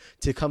get him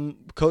to come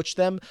coach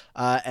them.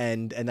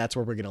 And that's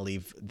where we're going to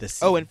leave this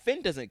scene. Oh, and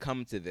Finn doesn't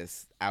come to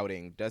this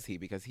outing, does he?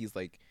 Because he's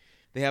like,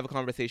 they have a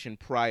conversation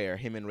prior,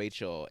 him and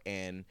Rachel,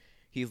 and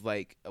he's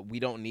like, we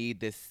don't need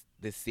this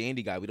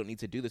Sandy guy. We don't need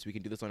to do this. We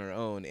can do this on our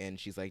own. And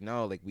she's like,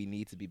 no, like, we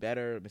need to be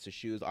better. Mr.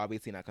 Shu's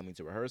obviously not coming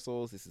to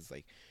rehearsals. This is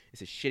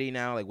shitty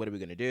now. Like, what are we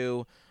going to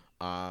do?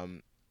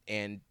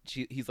 And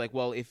he's like,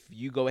 well, if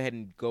you go ahead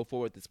and go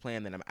forward with this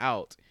plan, then I'm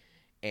out.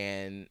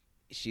 And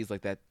she's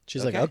like, like,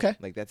 okay.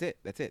 Like, that's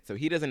it. So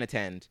he doesn't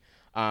attend.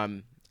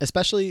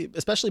 Especially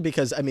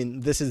because, I mean,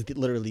 this is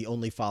literally the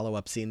only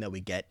follow-up scene that we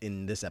get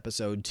in this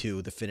episode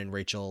to the Finn and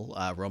Rachel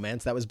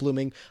romance that was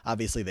blooming.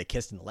 Obviously, they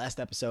kissed in the last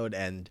episode,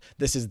 and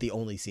this is the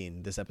only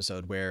scene this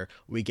episode where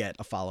we get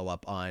a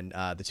follow-up on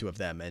the two of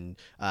them. And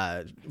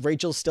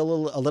Rachel's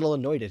still a little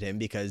annoyed at him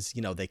because,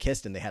 they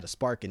kissed and they had a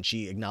spark, and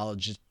she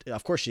acknowledges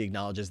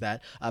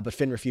that, but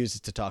Finn refuses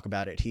to talk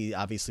about it. He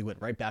obviously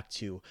went right back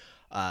to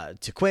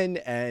Quinn,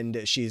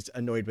 and she's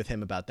annoyed with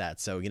him about that.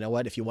 So, you know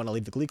what? If you want to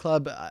leave the Glee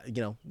Club,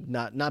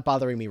 not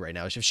bothering me right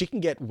now. If she can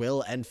get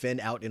Will and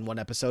Finn out in one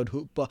episode,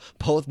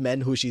 both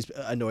men who she's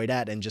annoyed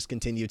at, and just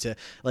continue to,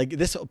 like,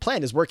 this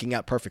plan is working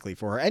out perfectly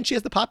for her. And she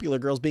has the popular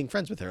girls being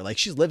friends with her. Like,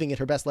 she's living in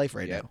her best life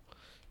right now.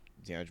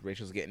 Yeah,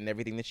 Rachel's getting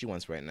everything that she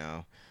wants right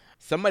now.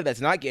 Somebody that's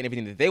not getting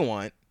everything that they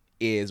want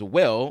is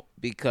Will,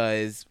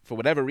 because for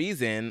whatever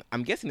reason,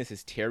 I'm guessing this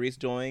is Terry's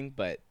doing,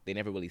 but they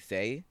never really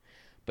say.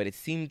 But it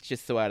seemed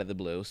just so out of the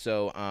blue.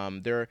 So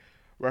they're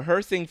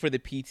rehearsing for the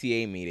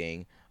PTA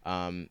meeting,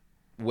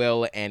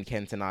 Will and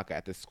Ken Tanaka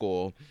at the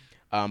school.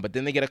 But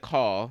then they get a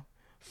call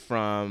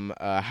from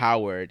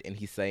Howard, and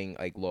he's saying,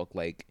 like, look,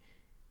 like,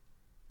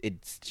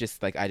 it's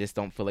just like I just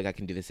don't feel like I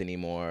can do this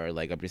anymore.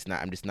 Like I'm just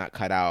not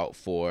cut out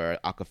for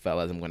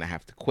Acaflops. I'm gonna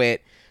have to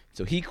quit.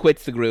 So he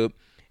quits the group,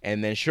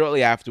 and then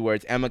shortly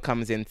afterwards, Emma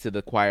comes into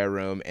the choir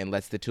room and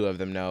lets the two of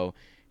them know,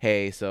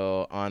 hey,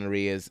 so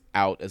Henri is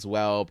out as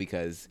well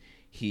because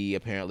he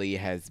apparently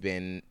has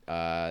been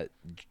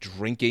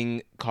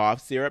drinking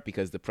cough syrup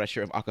because the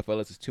pressure of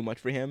Acaflops is too much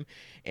for him.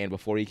 And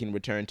before he can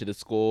return to the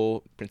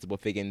school, Principal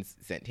Figgins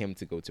sent him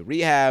to go to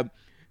rehab.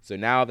 So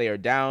now they are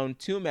down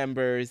 2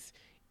 members,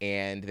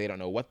 and they don't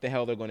know what the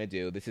hell they're going to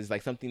do. This is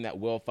like something that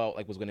Will felt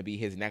like was going to be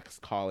his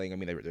next calling. I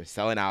mean, they're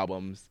selling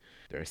albums,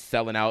 they're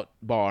selling out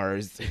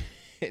bars,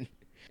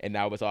 and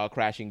now it's all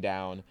crashing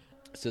down.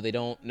 So they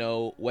don't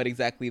know what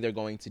exactly they're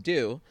going to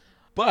do.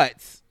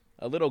 But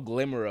a little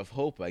glimmer of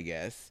hope, I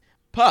guess.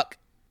 Puck,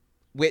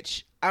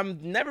 which I'm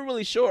never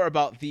really sure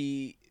about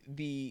the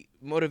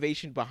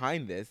motivation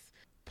behind this.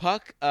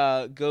 Puck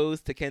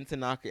goes to Ken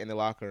Tanaka in the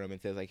locker room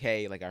and says, like,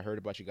 hey, like, I heard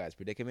about you guys'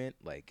 predicament.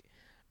 Like,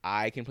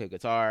 I can play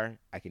guitar.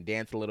 I can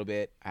dance a little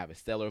bit. I have a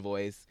stellar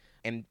voice.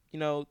 And, you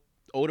know,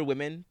 older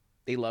women,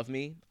 they love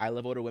me. I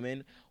love older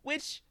women,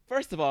 which,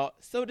 first of all,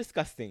 so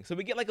disgusting. So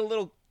we get like a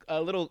little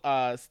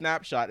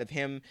snapshot of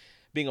him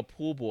being a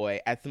pool boy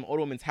at some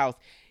older woman's house.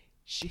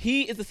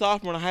 He is a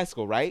sophomore in high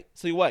school, right?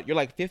 So you're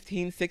like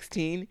 15,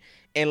 16,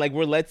 and like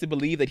we're led to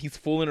believe that he's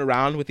fooling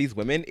around with these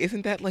women.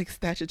 Isn't that like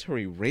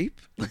statutory rape?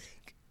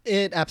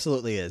 It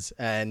absolutely is.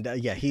 And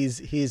yeah,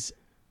 he's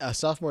a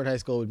sophomore in high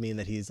school would mean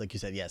that he's, like you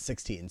said,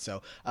 16.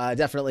 So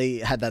definitely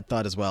had that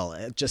thought as well.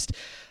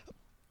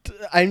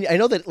 I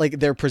know that like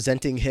they're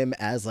presenting him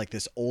as like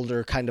this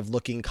older kind of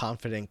looking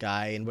confident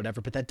guy and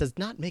whatever, but that does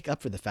not make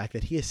up for the fact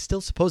that he is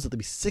still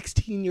supposedly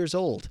 16 years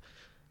old.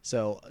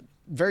 So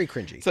very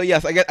cringy. So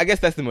yes, I guess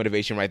that's the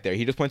motivation right there.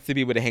 He just wants to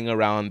be able to hang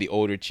around the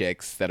older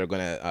chicks that are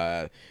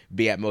gonna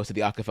be at most of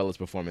the Acaflops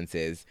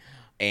performances.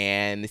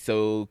 And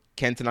so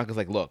Ken Tanaka's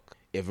like, look,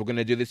 if we're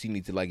gonna do this, you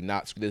need to like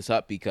not screw this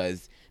up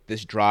because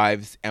this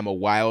drives Emma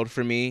wild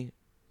for me.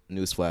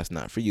 Newsflash,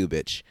 not for you,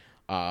 bitch.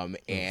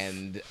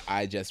 And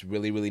I just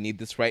really, really need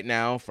this right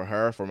now for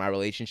her, for my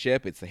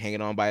relationship. It's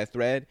hanging on by a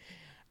thread.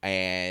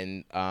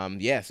 And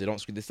so don't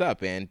screw this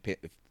up. And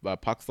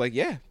Puck's like,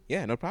 yeah,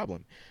 no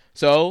problem.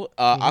 So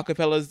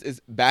Acapellas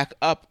is back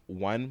up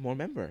 1 more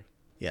member.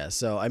 Yeah,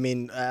 so I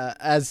mean,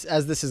 as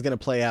this is going to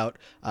play out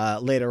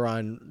later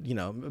on, you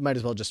know, might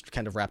as well just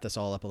kind of wrap this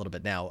all up a little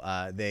bit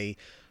now.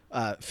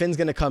 Finn's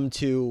going to come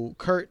to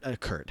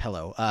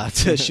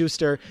to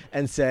Schuster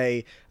and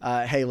say,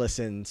 hey,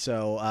 listen,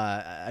 so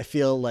I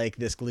feel like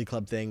this Glee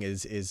Club thing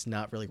is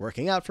not really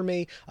working out for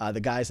me. The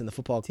guys in the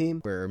football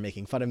team were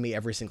making fun of me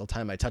every single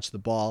time I touch the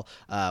ball.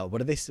 What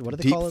do they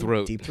call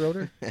him? Deep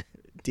throater?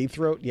 Deep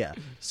throat, yeah.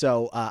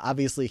 So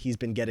obviously he's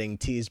been getting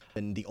teased,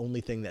 and the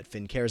only thing that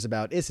Finn cares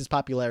about is his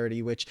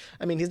popularity, which,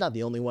 I mean, he's not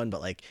the only one, but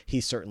like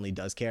he certainly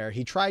does care.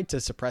 He tried to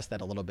suppress that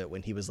a little bit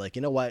when he was like,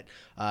 you know what,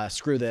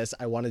 screw this,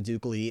 I want to do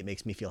Glee, it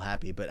makes me feel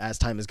happy. But as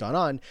time has gone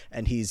on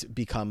and he's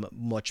become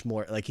much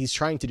more like, he's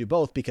trying to do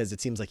both because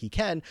it seems like he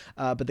can,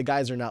 but the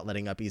guys are not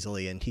letting up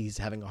easily, and he's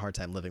having a hard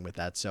time living with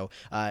that. So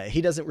he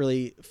doesn't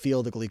really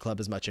feel the Glee Club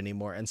as much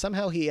anymore, and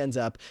somehow he ends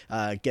up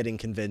getting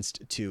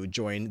convinced to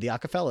join the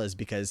Acapellas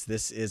because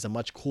this is a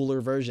much cooler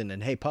version,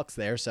 and hey, Puck's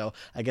there, so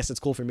I guess it's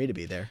cool for me to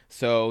be there.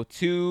 So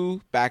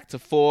 2 back to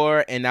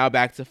 4 and now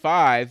back to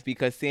 5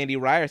 because Sandy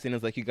Ryerson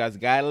is like, you guys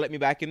gotta let me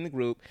back in the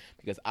group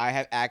because I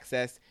have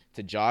access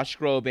to Josh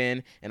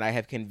Groban and I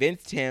have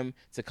convinced him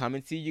to come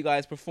and see you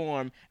guys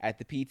perform at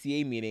the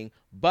PTA meeting,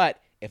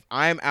 but if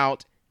I'm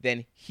out,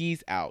 then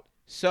he's out,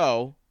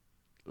 so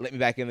let me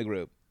back in the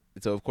group.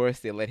 So of course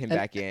they let him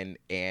back in,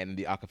 and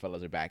the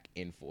Acapellas are back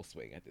in full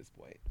swing at this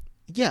point.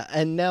 Yeah,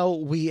 and now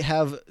we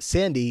have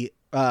Sandy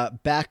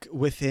back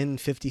within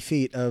 50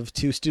 feet of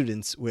 2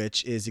 students,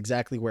 which is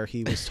exactly where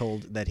he was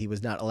told that he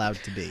was not allowed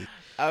to be.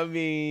 I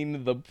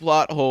mean, the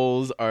plot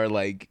holes are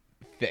like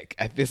thick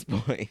at this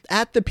point.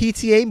 At the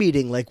PTA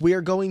meeting, like, we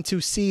are going to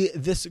see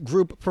this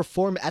group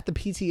perform at the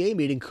PTA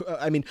meeting.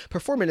 I mean,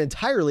 perform an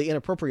entirely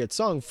inappropriate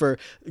song for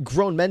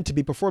grown men to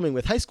be performing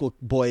with high school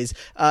boys,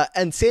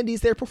 and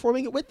Sandy's there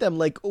performing it with them.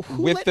 Like,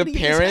 who with let the any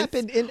parents, of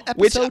this happen in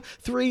episode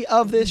 3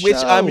 of this show?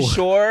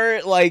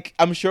 Which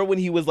I'm sure when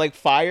he was like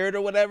fired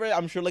or whatever,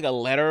 I'm sure like a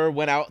letter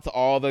went out to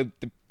all the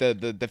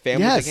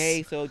family, yes. Like,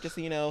 hey, so just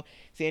so you know,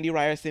 Sandy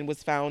Ryerson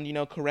was found, you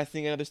know,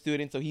 caressing another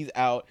student, so he's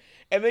out.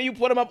 And then you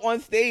put him up on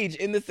stage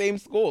in the same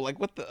school. Like,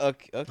 what the?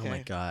 Okay. Oh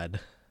my God.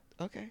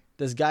 Okay.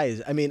 This guy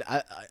is. I mean,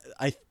 I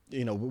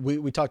you know,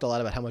 we talked a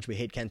lot about how much we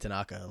hate Ken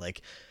Tanaka.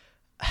 Like,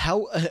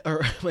 how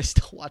or am I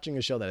still watching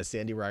a show that has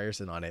Sandy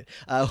Ryerson on it?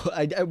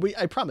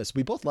 I promise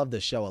we both love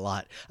this show a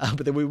lot,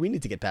 but then we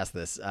need to get past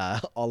this.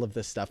 All of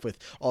this stuff with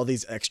all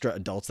these extra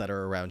adults that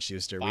are around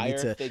Schuster. We need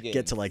to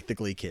get to like the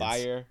Glee kids.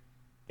 Fire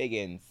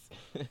Figgins.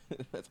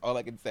 That's all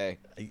I can say.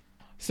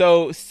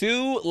 So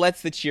Sue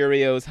lets the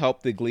Cheerios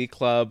help the Glee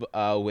Club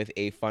with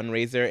a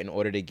fundraiser in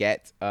order to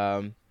get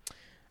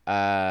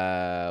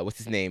what's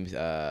his name?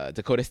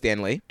 Dakota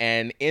Stanley.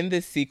 And in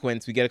this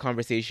sequence, we get a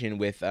conversation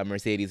with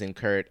Mercedes and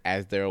Kurt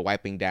as they're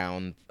wiping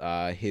down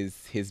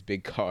his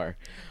big car.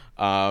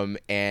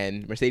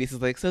 And Mercedes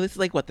is like, so this is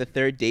like, what, the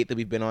third date that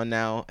we've been on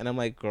now? And I'm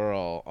like,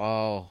 girl,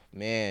 oh,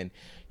 man.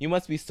 You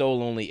must be so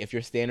lonely if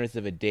your standards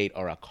of a date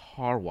are a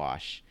car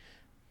wash.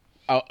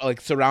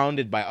 Like,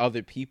 surrounded by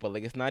other people.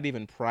 Like, it's not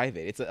even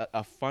private. It's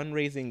a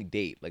fundraising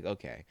date. Like,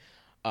 okay.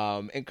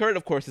 And Kurt,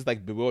 of course, is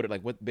like bewildered,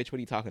 like, what, bitch, what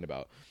are you talking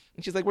about?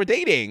 And she's like, we're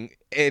dating.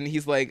 And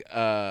he's like,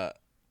 yeah.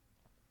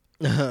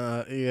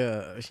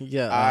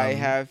 I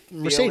have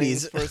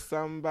Mercedes for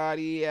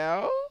somebody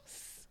else.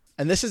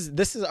 And this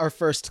is our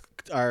first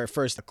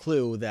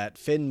clue that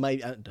Finn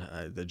might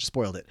just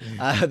spoiled it.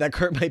 That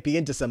Kurt might be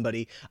into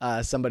somebody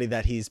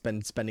that he's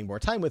been spending more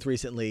time with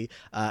recently,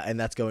 and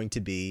that's going to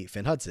be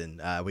Finn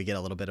Hudson. We get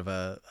a little bit of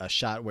a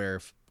shot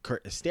where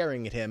Kurt is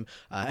staring at him,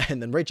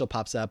 and then Rachel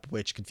pops up,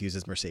 which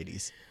confuses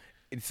Mercedes.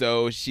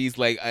 So she's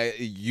like,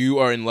 you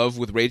are in love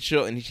with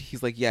Rachel? And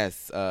he's like,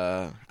 yes,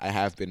 I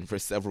have been for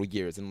several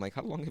years. And I'm like,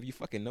 how long have you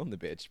fucking known the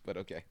bitch? But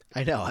okay.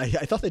 I know. I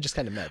thought they just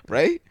kind of met.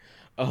 Right?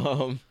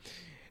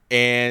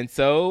 And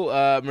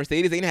so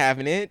Mercedes ain't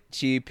having it.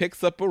 She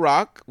picks up a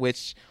rock,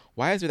 which,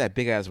 why is there that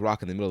big-ass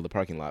rock in the middle of the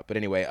parking lot? But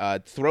anyway,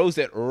 throws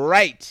it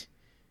right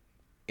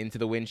into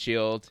the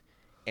windshield.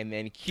 And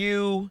then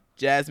cue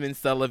Jasmine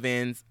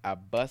Sullivan's I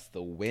bust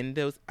the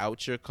windows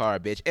out your car,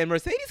 bitch. And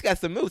Mercedes got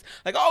some moves.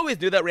 Like, I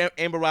always knew that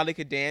Amber Riley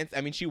could dance.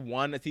 I mean, she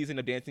won a season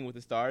of Dancing with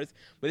the Stars.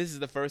 But this is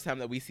the first time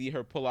that we see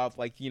her pull off,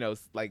 like, you know,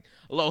 like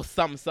a little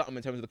something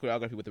in terms of the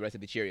choreography with the rest of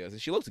the Cheerios. And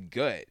she looks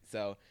good.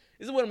 So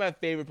this is one of my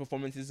favorite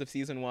performances of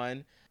season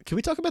 1. Can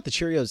we talk about the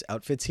Cheerios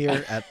outfits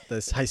here at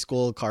this high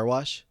school car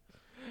wash?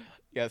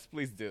 Yes,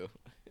 please do.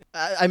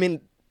 I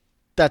mean,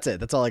 that's it.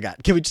 That's all I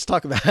got. Can we just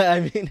talk about it?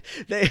 I mean,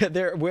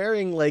 they're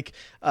wearing like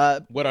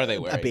what are they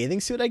wearing? A bathing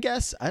suit, I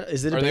guess.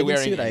 Is it a are bathing they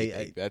wearing suit?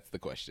 Anything? That's the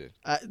question.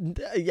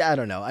 Yeah, I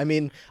don't know. I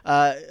mean,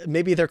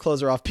 maybe their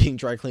clothes are off being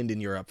dry cleaned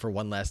in Europe for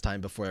one last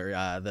time before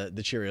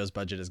the Cheerios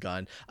budget is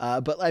gone.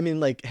 But I mean,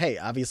 like, hey,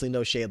 obviously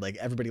no shade. Like,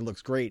 everybody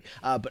looks great.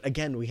 But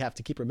again, we have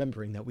to keep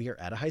remembering that we are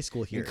at a high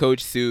school here. And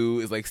Coach Sue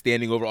is like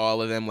standing over all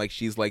of them like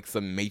she's like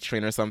some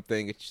matron or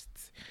something. It's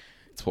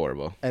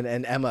horrible.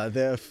 And Emma,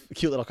 the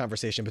cute little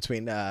conversation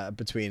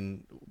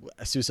between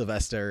Sue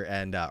Sylvester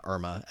and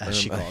Irma, as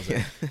she calls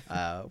it,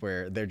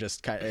 where they're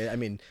just kind of, I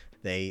mean,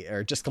 they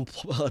are just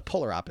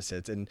polar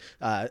opposites. And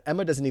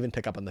Emma doesn't even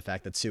pick up on the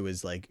fact that Sue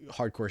is like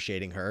hardcore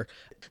shading her.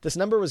 This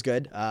number was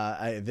good.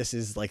 This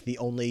is like the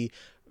only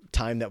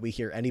time that we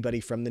hear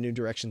anybody from the New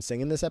Direction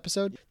sing in this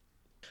episode.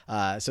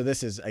 So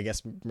this is, I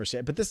guess,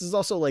 Mercedes, but this is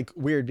also like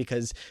weird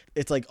because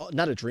it's like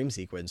not a dream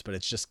sequence, but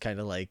it's just kind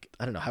of like,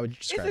 I don't know, how would you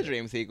describe it? It's a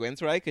dream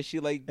sequence, right? Because she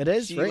like it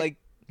is, right? Like,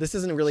 this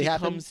doesn't really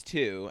happen. Comes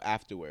to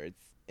afterwards.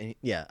 And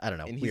yeah, I don't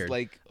know. And weird. He's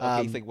like,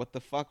 okay, he's like, what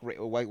the fuck?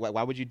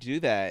 Why would you do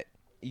that?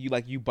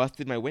 You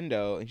busted my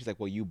window, and she's like,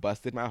 well, you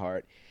busted my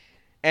heart,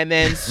 and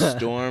then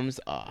storms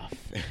off.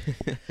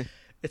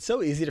 It's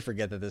so easy to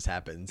forget that this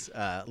happens.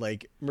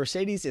 Like,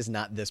 Mercedes is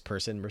not this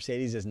person.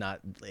 Mercedes is not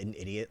an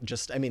idiot.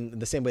 Just, I mean,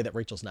 the same way that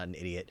Rachel's not an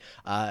idiot.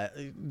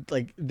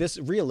 Like, this,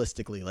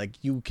 realistically, like,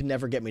 you can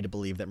never get me to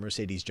believe that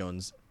Mercedes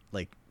Jones,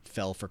 like,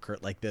 fell for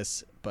Kurt like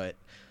this. But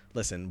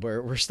listen,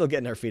 we're still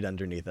getting our feet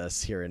underneath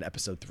us here in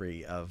episode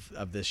 3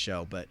 of this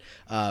show. But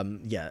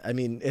yeah, I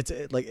mean, it's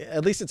like,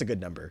 at least it's a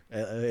good number.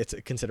 It's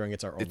considering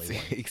it's our only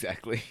one.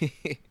 Exactly.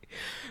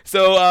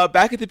 So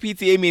back at the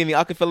PTA meeting, the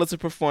Acaflops are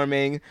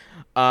performing.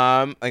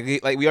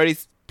 Like we already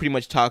pretty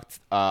much talked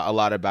a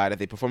lot about it.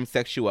 They perform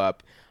 "Sex You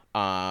Up,"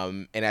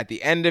 and at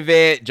the end of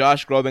it,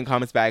 Josh Groban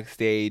comes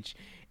backstage,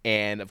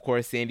 and of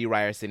course, Sandy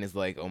Ryerson is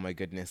like, "Oh my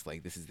goodness,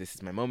 like this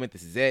is my moment.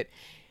 This is it."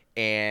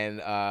 And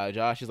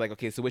Josh is like,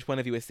 "Okay, so which one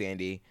of you is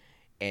Sandy?"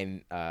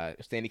 And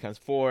Sandy comes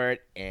forward,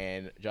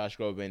 and Josh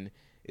Groban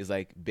is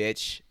like,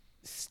 "Bitch,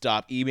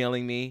 stop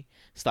emailing me.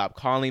 Stop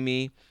calling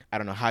me. I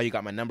don't know how you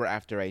got my number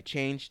after I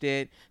changed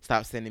it.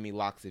 Stop sending me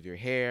locks of your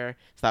hair.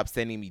 Stop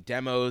sending me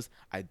demos.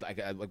 I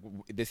like,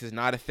 this is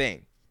not a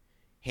thing."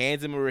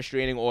 Hands him a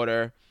restraining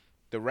order.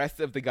 The rest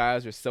of the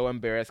guys are so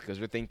embarrassed because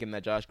we're thinking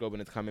that Josh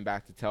Groban is coming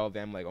back to tell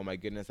them, like, oh my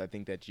goodness, I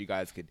think that you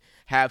guys could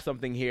have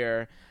something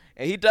here.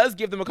 And he does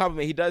give them a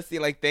compliment. He does say,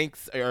 like,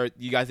 thanks, or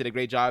you guys did a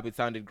great job. It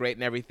sounded great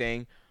and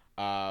everything.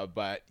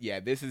 But yeah,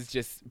 this is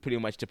just pretty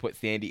much to put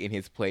Sandy in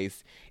his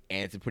place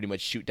and to pretty much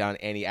shoot down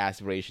any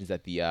aspirations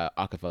that the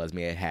Acapellas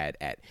may have had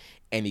at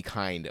any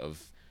kind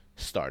of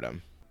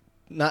stardom.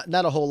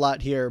 not a whole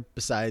lot here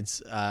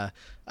besides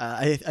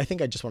I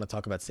think I just want to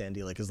talk about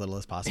Sandy like as little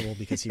as possible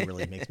because he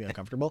really makes me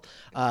uncomfortable.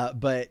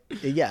 But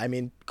yeah, I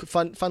mean,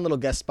 fun little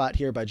guest spot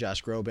here by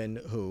Josh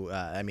Groban, who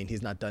I mean,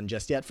 he's not done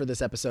just yet for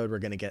this episode. We're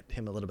going to get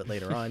him a little bit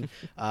later on.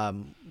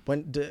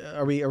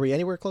 Are we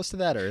anywhere close to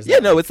that, or is Yeah,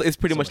 that no, like it's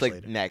pretty so much like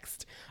later?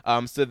 next.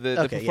 So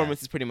the Okay,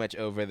 performance is pretty much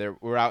over.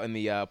 We're out in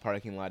the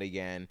parking lot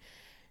again.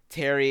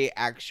 Terry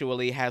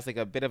actually has like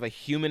a bit of a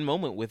human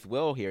moment with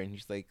Will here, and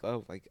he's like,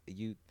 "Oh, like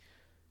you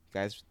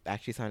guys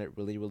actually sounded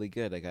really, really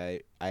good. Like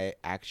I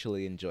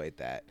actually enjoyed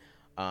that."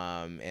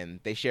 And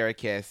they share a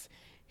kiss.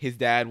 His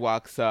dad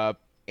walks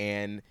up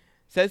and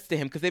says to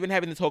him, because they've been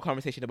having this whole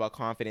conversation about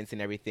confidence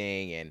and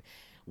everything, and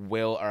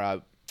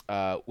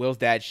Will's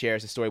dad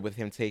shares a story with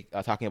him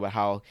talking about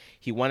how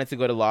he wanted to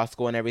go to law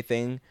school and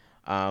everything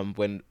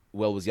when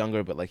Will was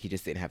younger, but like he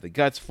just didn't have the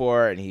guts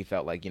for it, and he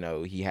felt like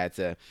he had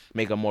to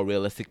make a more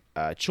realistic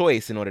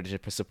choice in order to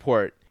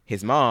support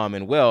his mom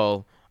and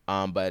Will.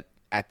 But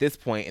at this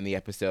point in the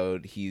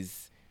episode,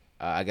 he's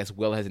I guess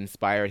Will has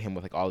inspired him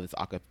with like all this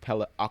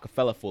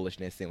acapella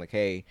foolishness, saying like,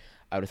 "Hey,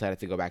 I decided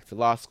to go back to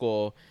law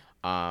school,"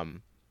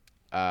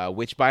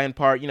 which by in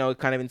part,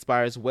 kind of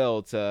inspires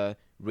Will to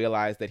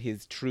realize that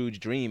his true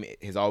dream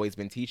has always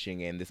been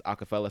teaching, and this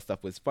acapella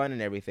stuff was fun and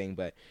everything,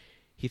 but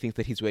he thinks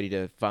that he's ready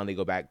to finally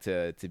go back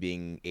to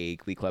being a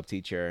Glee Club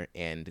teacher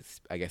and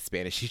I guess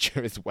Spanish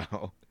teacher as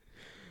well.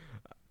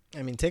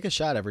 I mean, take a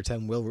shot every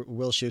time Will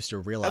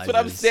Schuester realizes. That's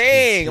what I'm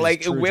saying. His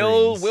like true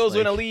Will's dreams.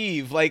 gonna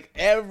leave. Like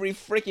every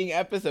freaking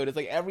episode. It's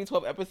like every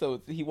 12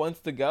 episodes he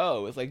wants to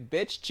go. It's like,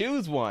 bitch,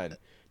 choose one.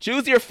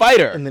 Choose your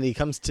fighter. And then he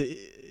comes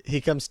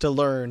to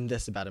learn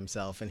this about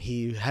himself, and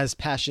he has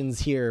passions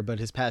here, but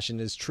his passion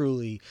is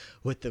truly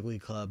with the Glee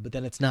Club. But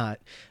then it's not,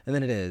 and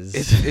then it is.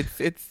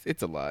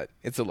 It's a lot.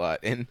 It's a lot.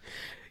 And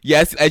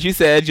yes, as you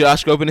said,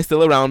 Josh Groban is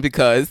still around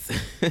because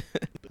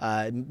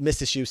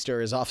Mrs.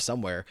 Schuster is off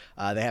somewhere.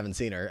 They haven't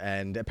seen her,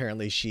 and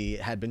apparently she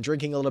had been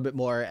drinking a little bit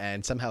more,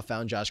 and somehow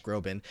found Josh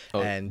Groban.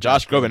 And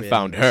Josh Groban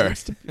found her.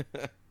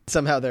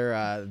 Somehow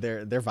they're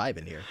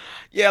vibing here.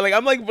 Yeah, like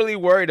I'm like really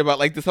worried about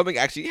like, does something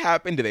actually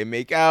happen? Do they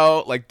make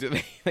out? Like, do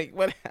they like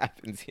what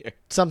happens here?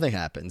 Something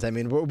happens. I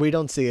mean, we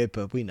don't see it,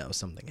 but we know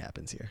something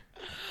happens here.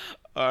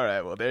 All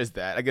right, well, there's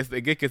that. I guess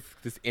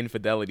this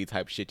infidelity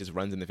type shit just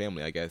runs in the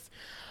family, I guess.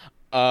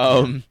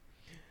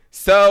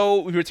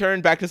 So we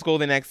return back to school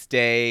the next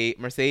day.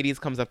 Mercedes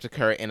comes up to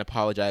Kurt and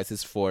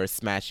apologizes for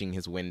smashing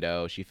his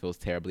window. She feels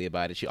terribly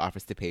about it. She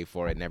offers to pay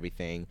for it and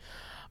everything.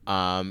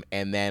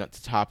 And then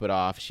to top it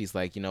off, she's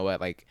like, you know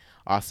what? Like,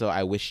 also,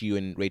 I wish you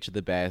and Rachel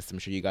the best. I'm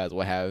sure you guys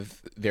will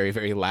have very,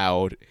 very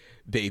loud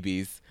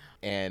babies.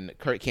 And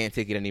Kurt can't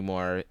take it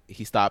anymore.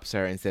 He stops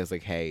her and says,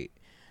 like, hey,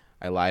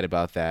 I lied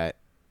about that.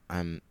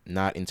 I'm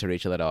not into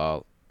Rachel at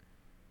all.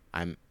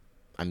 I'm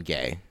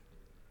gay.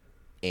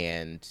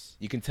 And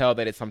you can tell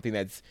that it's something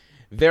that's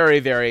very,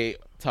 very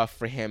tough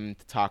for him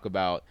to talk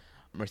about.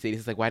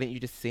 Mercedes is like, why didn't you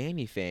just say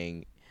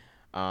anything?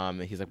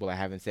 And he's like, well, I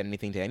haven't said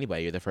anything to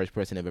anybody. You're the first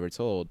person I've ever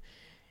told.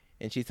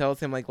 And she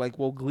tells him, like,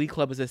 well, Glee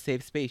Club is a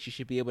safe space. You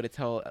should be able to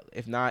tell,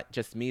 if not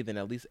just me, then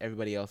at least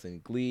everybody else in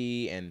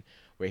Glee. And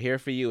we're here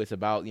for you. It's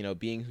about,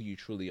 being who you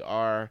truly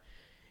are.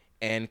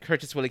 And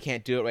Kurt just really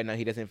can't do it right now.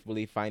 He doesn't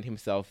really find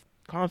himself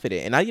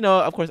confident. And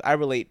of course, I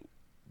relate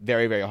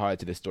very, very hard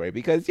to this story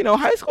because,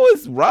 high school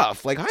is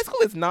rough. Like, high school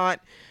is not,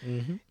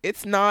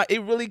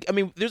 it really, I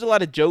mean, there's a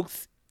lot of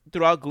jokes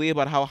throughout Glee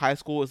about how high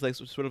school is like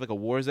sort of like a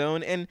war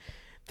zone. And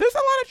there's a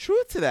lot of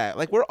truth to that.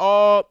 Like,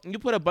 you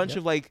put a bunch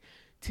of like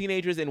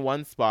teenagers in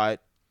one spot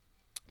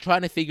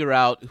trying to figure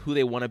out who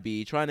they want to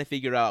be, trying to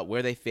figure out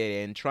where they fit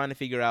in, trying to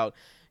figure out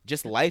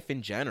just life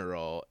in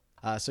general.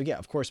 So yeah,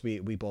 of course we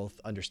both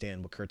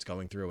understand what Kurt's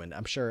going through, and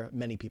I'm sure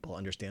many people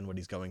understand what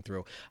he's going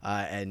through.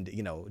 And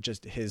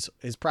just his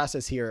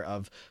process here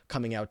of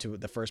coming out to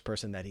the first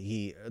person that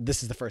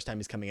this is the first time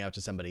he's coming out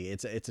to somebody.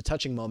 It's a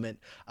touching moment,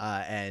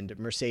 and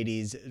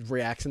Mercedes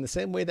reacts in the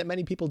same way that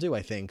many people do.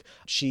 I think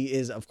she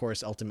is, of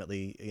course,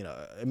 ultimately,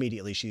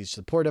 immediately she's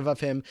supportive of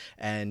him,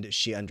 and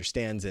she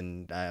understands,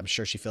 and I'm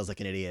sure she feels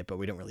like an idiot, but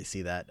we don't really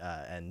see that.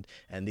 And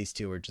these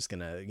two are just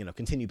gonna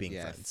continue being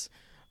friends.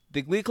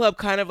 The Glee Club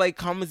kind of like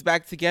comes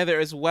back together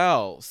as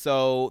well.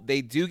 So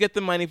they do get the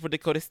money for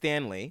Dakota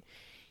Stanley.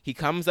 He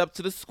comes up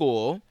to the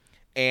school,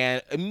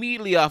 and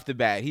immediately off the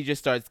bat, he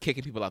just starts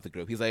kicking people out the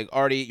group. He's like,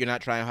 Artie, you're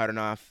not trying hard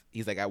enough.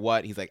 He's like, at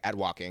what? He's like, at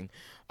walking.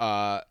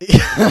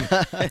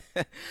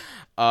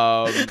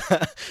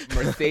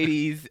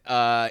 Mercedes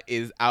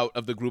is out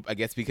of the group, I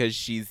guess, because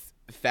she's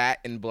fat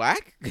and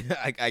black,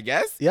 I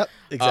guess. Yep,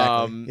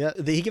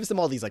 exactly. He gives them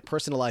all these like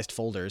personalized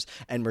folders,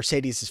 and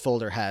Mercedes'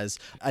 folder has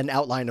an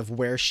outline of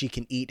where she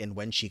can eat and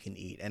when she can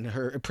eat, and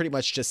it pretty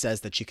much just says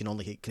that she can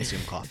only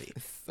consume coffee.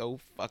 So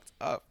fucked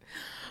up.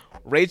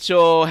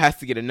 Rachel has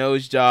to get a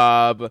nose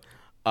job,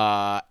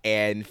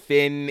 and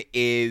Finn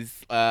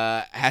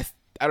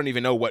I don't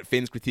even know what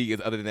Finn's critique is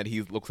other than that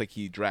he looks like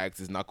he drags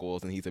his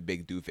knuckles and he's a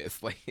big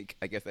doofus. Like,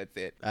 I guess that's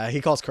it. He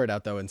calls Kurt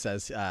out though and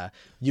says,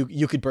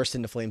 "You could burst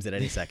into flames at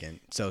any second,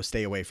 so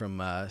stay away from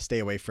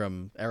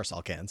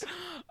aerosol cans."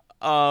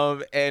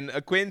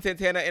 And Quinn,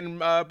 Santana, and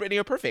Brittany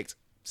are perfect.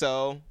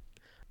 So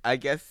I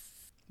guess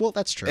Well,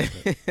 that's true.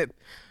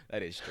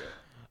 that is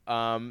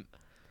true.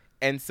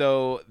 And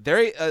so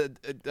they're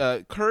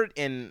Kurt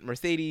and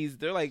Mercedes.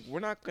 They're like, we're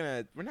not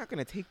gonna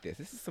take this.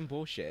 This is some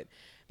bullshit.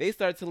 They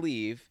start to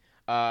leave,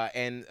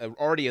 and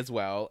Artie as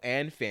well,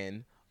 and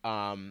Finn.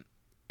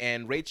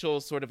 And Rachel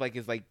sort of like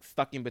is like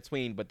stuck in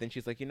between. But then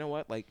she's like, you know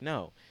what? Like,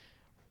 no.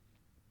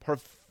 Her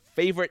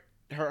favorite,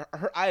 her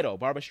idol,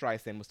 Barbara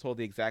Streisand, was told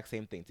the exact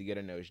same thing, to get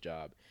a nose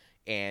job.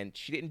 And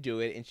she didn't do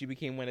it, and she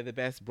became one of the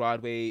best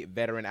Broadway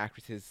veteran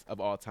actresses of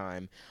all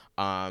time.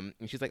 And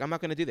she's like, I'm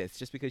not going to do this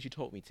just because you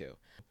told me to.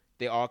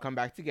 They all come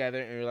back together,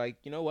 and you're like,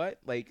 you know what?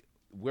 Like,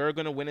 we're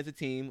going to win as a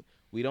team.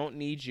 We don't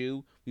need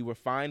you. We were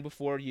fine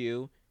before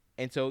you.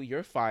 And so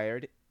you're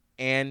fired,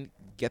 and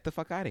get the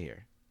fuck out of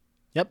here.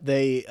 Yep,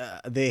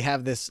 they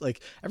have this,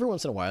 like, every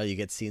once in a while you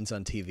get scenes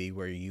on TV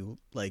where you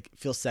like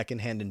feel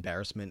secondhand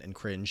embarrassment and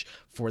cringe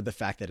for the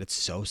fact that it's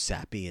so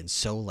sappy and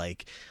so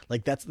like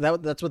that's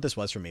what this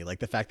was for me. Like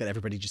the fact that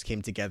everybody just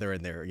came together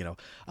and they're,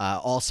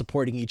 all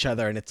supporting each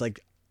other, and it's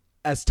like,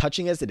 as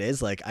touching as it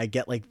is, like I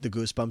get like the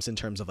goosebumps in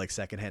terms of like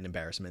secondhand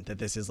embarrassment that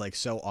this is like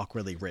so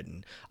awkwardly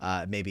written.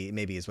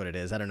 Maybe is what it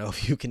is. I don't know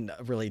if you can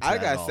relate to I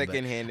that got at all,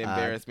 secondhand but,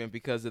 embarrassment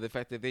because of the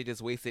fact that they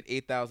just wasted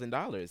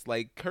 $8,000.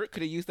 Like Kurt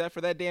could have used that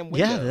for that damn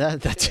window. Yeah,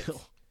 that too.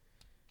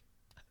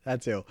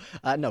 That too.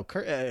 No,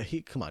 Kurt,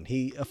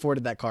 he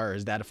afforded that car. Or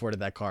his dad afforded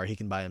that car. He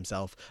can buy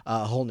himself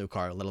a whole new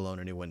car, let alone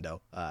a new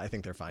window. I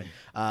think they're fine.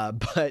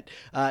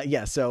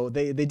 Yeah, so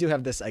they do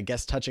have this, I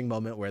guess, touching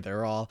moment where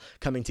they're all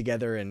coming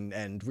together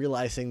and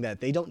realizing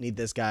that they don't need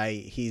this guy.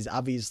 He's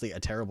obviously a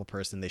terrible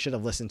person. They should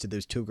have listened to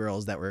those two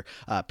girls that were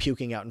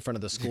puking out in front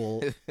of the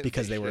school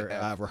because they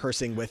were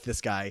rehearsing with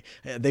this guy.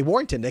 They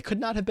warned him. They could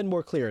not have been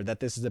more clear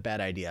that this is a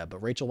bad idea,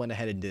 but Rachel went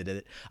ahead and did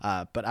it.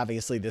 But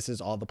obviously this is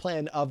all the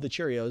plan of the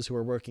Cheerios, who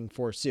are working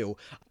for Sue.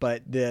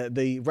 But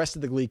the rest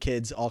of the Glee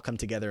kids all come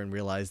together and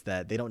realize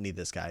that they don't need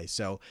this guy.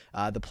 So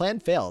the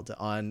plan failed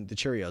on the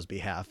Cheerios'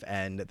 behalf,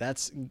 and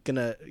that's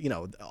gonna,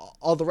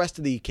 all the rest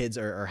of the kids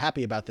are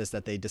happy about this,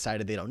 that they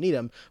decided they don't need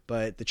him,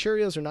 but the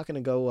Cheerios are not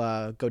gonna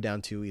go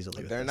down too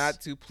easily. They're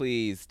not too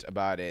pleased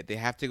about it. They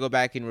have to go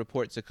back and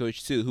report to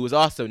Coach Sue, who is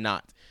also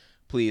not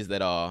pleased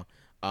at all.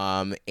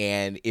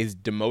 And is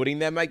demoting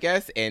them, I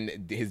guess,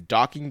 and is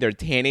docking their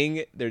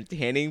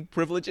tanning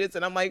privileges.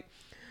 And I'm like,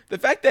 the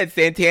fact that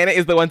Santana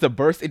is the one to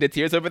burst into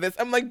tears over this,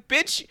 I'm like,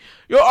 bitch,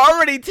 you're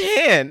already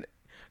tan.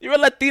 You're a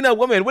Latina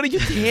woman. What are you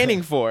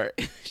tanning for?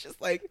 It's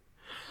just like,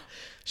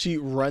 she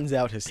runs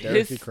out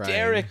hysterically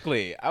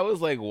crying. I was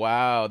like,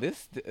 wow,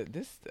 this.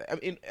 I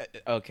mean,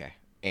 okay.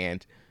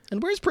 And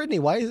where's Brittany?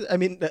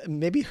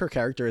 Maybe her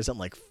character isn't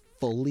like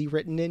fully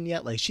written in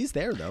yet. Like she's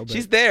there though.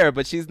 She's there,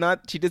 but she's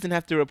not. She doesn't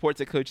have to report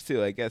to Coach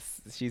Sue. I guess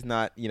she's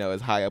not,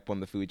 as high up on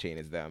the food chain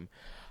as them.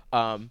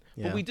 But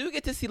we do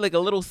get to see like a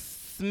little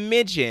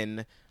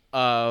smidgen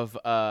of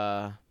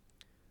a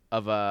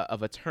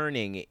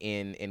turning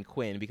in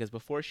Quinn, because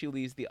before she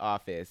leaves the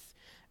office,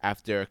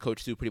 after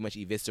Coach Sue pretty much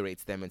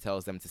eviscerates them and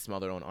tells them to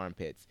smell their own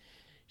armpits,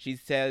 she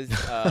says,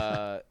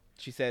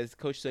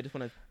 Coach Sue, I just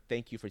want to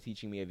thank you for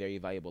teaching me a very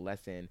valuable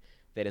lesson,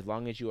 that as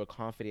long as you are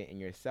confident in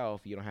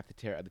yourself, you don't have to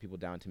tear other people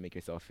down to make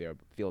yourself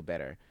feel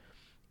better.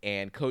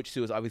 And Coach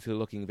Sue is obviously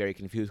looking very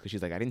confused, because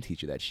she's like, I didn't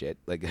teach you that shit.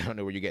 Like, I don't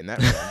know where you're getting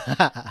that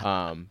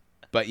from.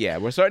 But yeah,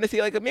 we're starting to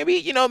see like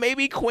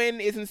maybe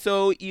Quinn isn't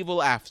so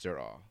evil after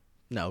all.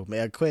 No,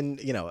 Quinn,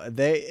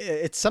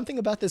 it's something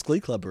about this Glee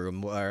Club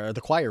room, or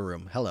the choir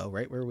room. Hello,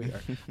 right where we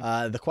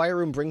are. The choir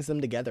room brings them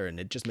together, and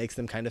it just makes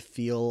them kind of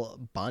feel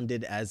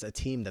bonded as a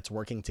team that's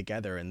working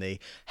together. And they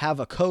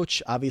have a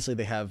coach. Obviously,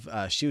 they have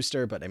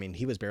Schuster, but I mean,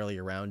 he was barely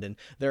around. And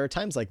there are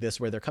times like this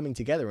where they're coming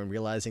together and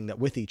realizing that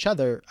with each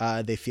other,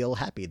 they feel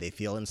happy, they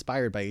feel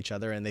inspired by each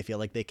other, and they feel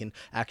like they can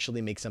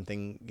actually make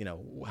something,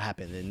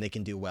 happen, and they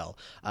can do well.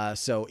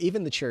 So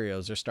even the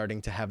Cheerios are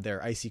starting to have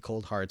their icy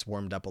cold hearts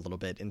warmed up a little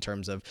bit in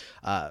terms of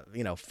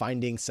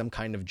finding some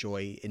kind of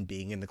joy in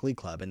being in the Glee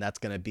Club. And that's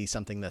going to be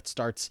something that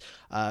starts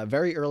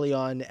very early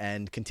on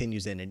and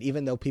continues in. And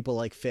even though people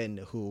like Finn,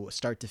 who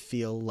start to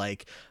feel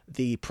like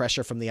the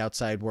pressure from the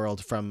outside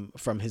world, from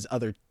his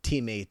other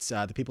teammates,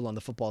 the people on the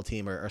football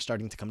team are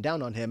starting to come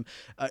down on him,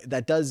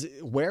 that does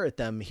wear at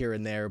them here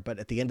and there. But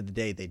at the end of the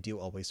day, they do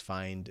always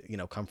find,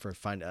 comfort,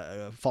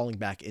 falling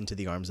back into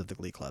the arms of the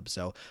Glee Club.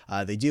 So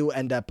they do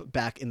end up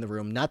back in the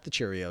room, not the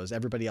Cheerios.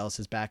 Everybody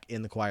else is back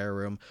in the choir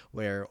room,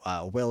 where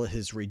Will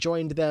has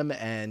rejoined them,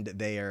 and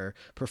they are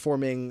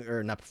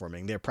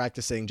they're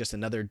practicing just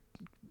another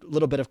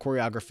little bit of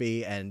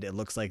choreography, and it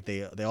looks like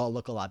they all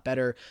look a lot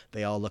better.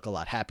 They all look a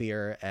lot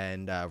happier,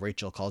 and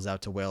Rachel calls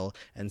out to Will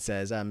and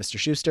says, Mr.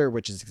 Schuster,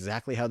 which is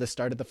exactly how this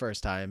started the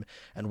first time.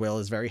 And Will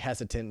is very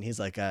hesitant. He's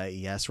like,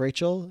 yes,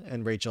 Rachel.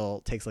 And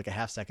Rachel takes like a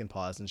half-second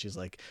pause, and she's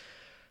like,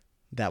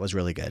 that was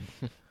really good.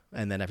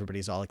 And then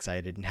everybody's all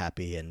excited and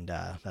happy, and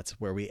that's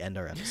where we end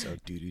our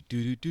episode.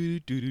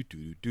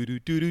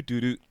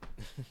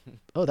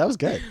 Oh, that was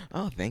good.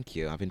 Oh, thank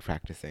you. I've been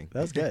practicing.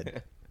 That was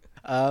good.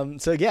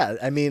 So yeah,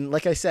 I mean,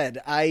 like I said,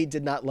 I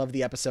did not love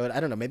the episode. I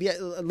don't know. Maybe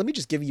let me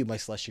just give you my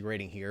slushy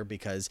rating here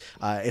because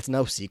it's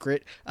no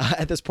secret.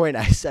 At this point,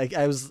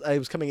 I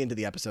was coming into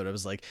the episode. I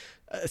was like,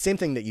 same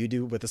thing that you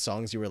do with the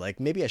songs. You were like,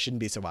 maybe I shouldn't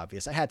be so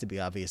obvious. I had to be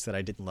obvious that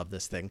I didn't love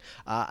this thing.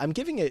 I'm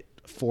giving it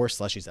 4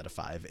 slushies out of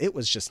 5. It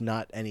was just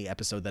not any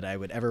episode that I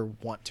would ever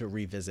want to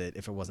revisit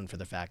if it wasn't for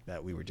the fact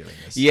that we were doing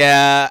this.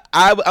 Yeah,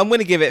 I'm going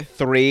to give it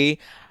 3.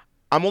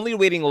 I'm only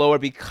rating lower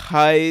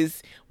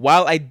because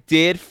while I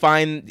did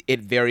find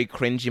it very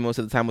cringy most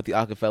of the time with the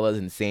Acapellas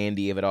and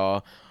Sandy of it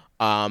all,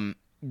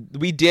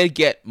 we did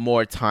get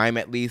more time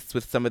at least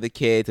with some of the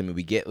kids. I mean,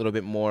 we get a little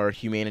bit more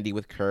humanity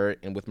with Kurt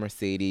and with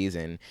Mercedes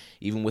and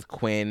even with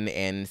Quinn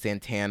and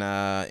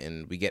Santana,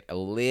 and we get a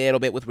little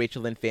bit with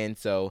Rachel and Finn.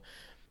 So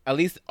at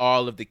least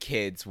all of the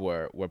kids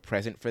were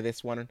present for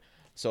this one.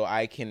 So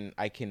I can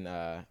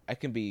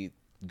be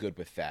good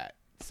with that.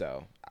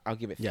 So I'll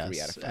give it 3 out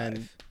of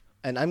 5.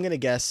 And I'm going to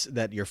guess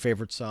that your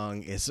favorite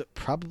song is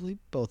probably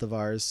both of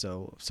ours,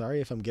 so sorry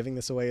if I'm giving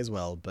this away as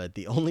well, but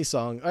the only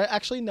song...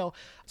 Actually, no.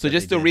 So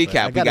just to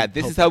recap, we got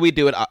This Is How We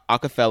Do It,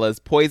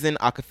 Acapellas, Poison,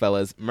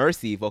 Acapellas,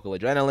 Mercy, Vocal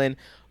Adrenaline,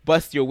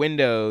 Bust Your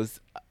Windows,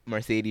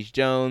 Mercedes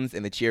Jones,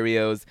 and the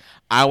Cheerios,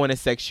 I Want to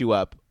Sex You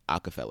Up,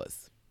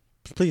 Acapellas.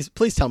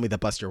 Please tell me that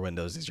Bust Your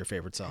Windows is your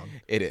favorite song.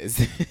 It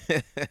is.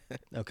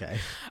 Okay.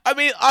 I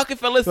mean,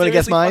 Acapellas, you want to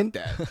guess mine?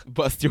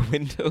 Bust Your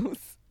Windows.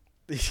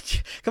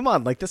 Come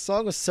on, like this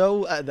song was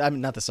so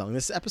not the song,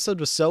 this episode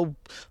was so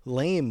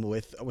lame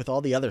with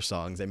all the other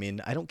songs. I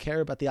mean, I don't care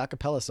about the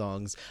acapella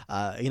songs.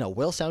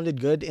 Will sounded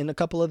good in a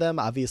couple of them.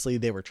 Obviously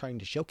they were trying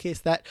to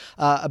showcase that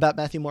about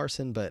Matthew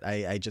Morrison, but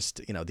I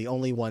just, the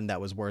only one that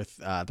was worth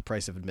the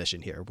price of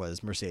admission here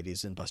was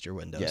Mercedes and Bust Your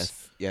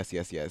Windows. Yes.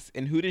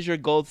 And who does your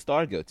gold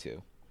star go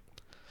to?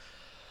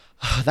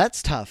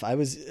 That's tough. I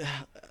was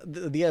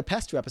the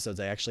past 2 episodes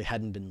I actually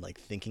hadn't been like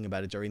thinking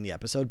about it during the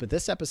episode, but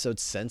this episode,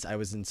 since I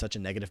was in such a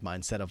negative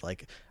mindset of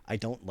like I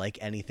don't like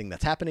anything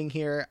that's happening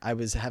here, I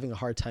was having a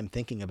hard time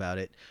thinking about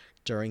it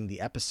during the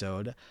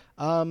episode.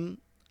 I'll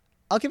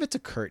give it to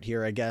Kurt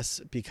here, I guess,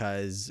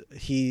 because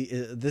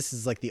this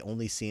is like the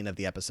only scene of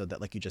the episode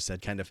that, like you just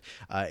said, kind of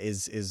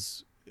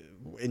is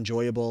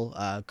enjoyable.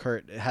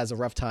 Kurt has a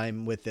rough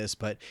time with this,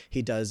 but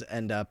he does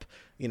end up,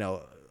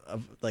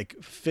 of like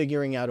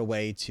figuring out a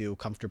way to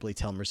comfortably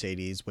tell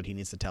Mercedes what he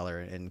needs to tell her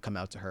and come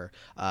out to her.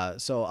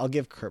 So I'll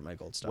give Kurt my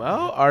gold star.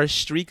 Well, our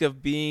streak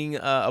of being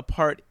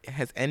apart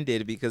has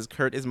ended because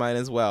Kurt is mine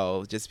as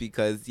well. Just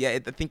because, I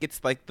think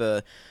it's like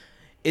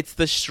it's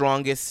the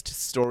strongest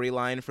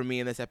storyline for me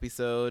in this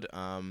episode.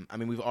 I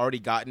mean, we've already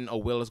gotten a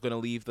Will is going to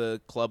leave the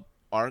club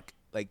arc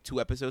like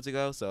 2 episodes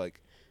ago. So like,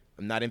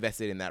 I'm not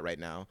invested in that right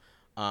now.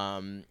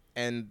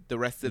 And the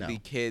rest of the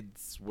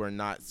kids were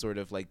not sort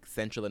of like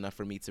central enough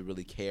for me to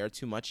really care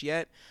too much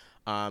yet,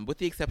 with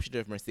the exception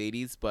of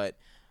Mercedes. But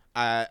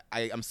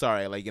I'm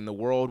sorry, like in the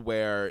world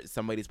where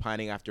somebody's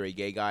pining after a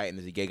gay guy and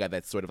there's a gay guy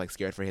that's sort of like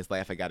scared for his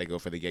life, I got to go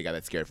for the gay guy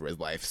that's scared for his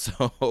life.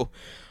 So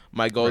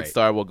my gold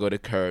star will go to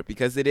Kurt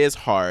because it is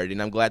hard.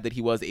 And I'm glad that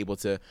he was able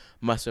to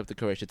muster up the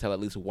courage to tell at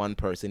least one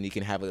person he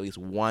can have at least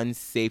one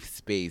safe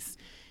space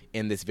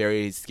in this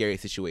very scary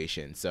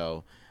situation.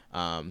 So,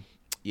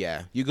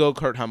 you go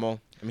Kurt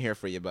Hummel. I'm here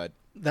for you, bud.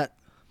 That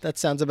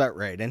sounds about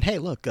right. And hey,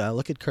 look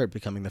at Kurt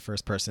becoming the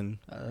first person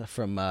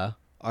from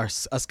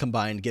us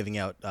combined giving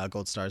out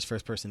gold stars,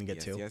 first person to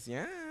get 2. Yes.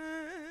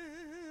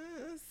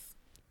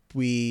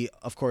 We,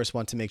 of course,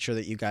 want to make sure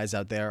that you guys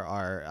out there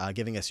are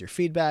giving us your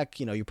feedback.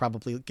 You're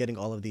probably getting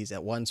all of these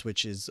at once,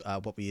 which is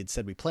what we had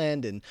said we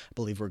planned and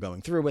believe we're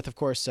going through with, of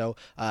course. So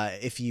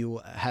if you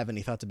have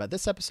any thoughts about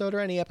this episode or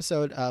any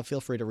episode,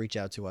 feel free to reach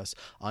out to us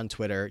on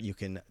Twitter. You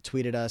can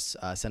tweet at us,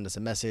 send us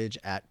a message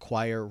at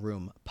Choir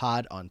Room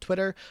Pod on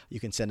Twitter. You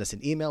can send us an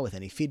email with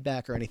any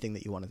feedback or anything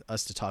that you want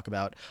us to talk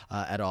about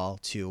at all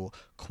to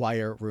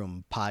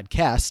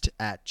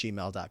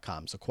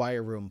choirroompodcast@gmail.com. So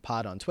Choir Room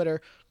Pod on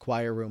Twitter,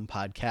 Choir Room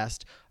Podcast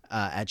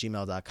at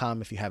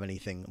gmail.com. If you have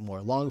anything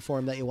more long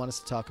form that you want us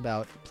to talk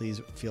about,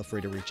 please feel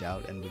free to reach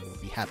out and we will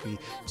be happy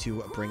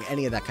to bring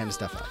any of that kind of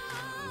stuff up.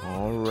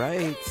 All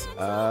right.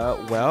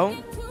 Well,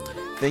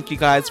 thank you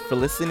guys for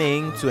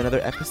listening to another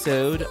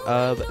episode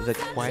of The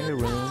Choir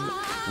Room.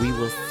 We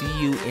will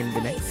see you in the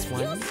next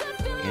one,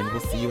 and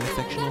we'll see you in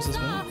sectionals as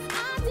well.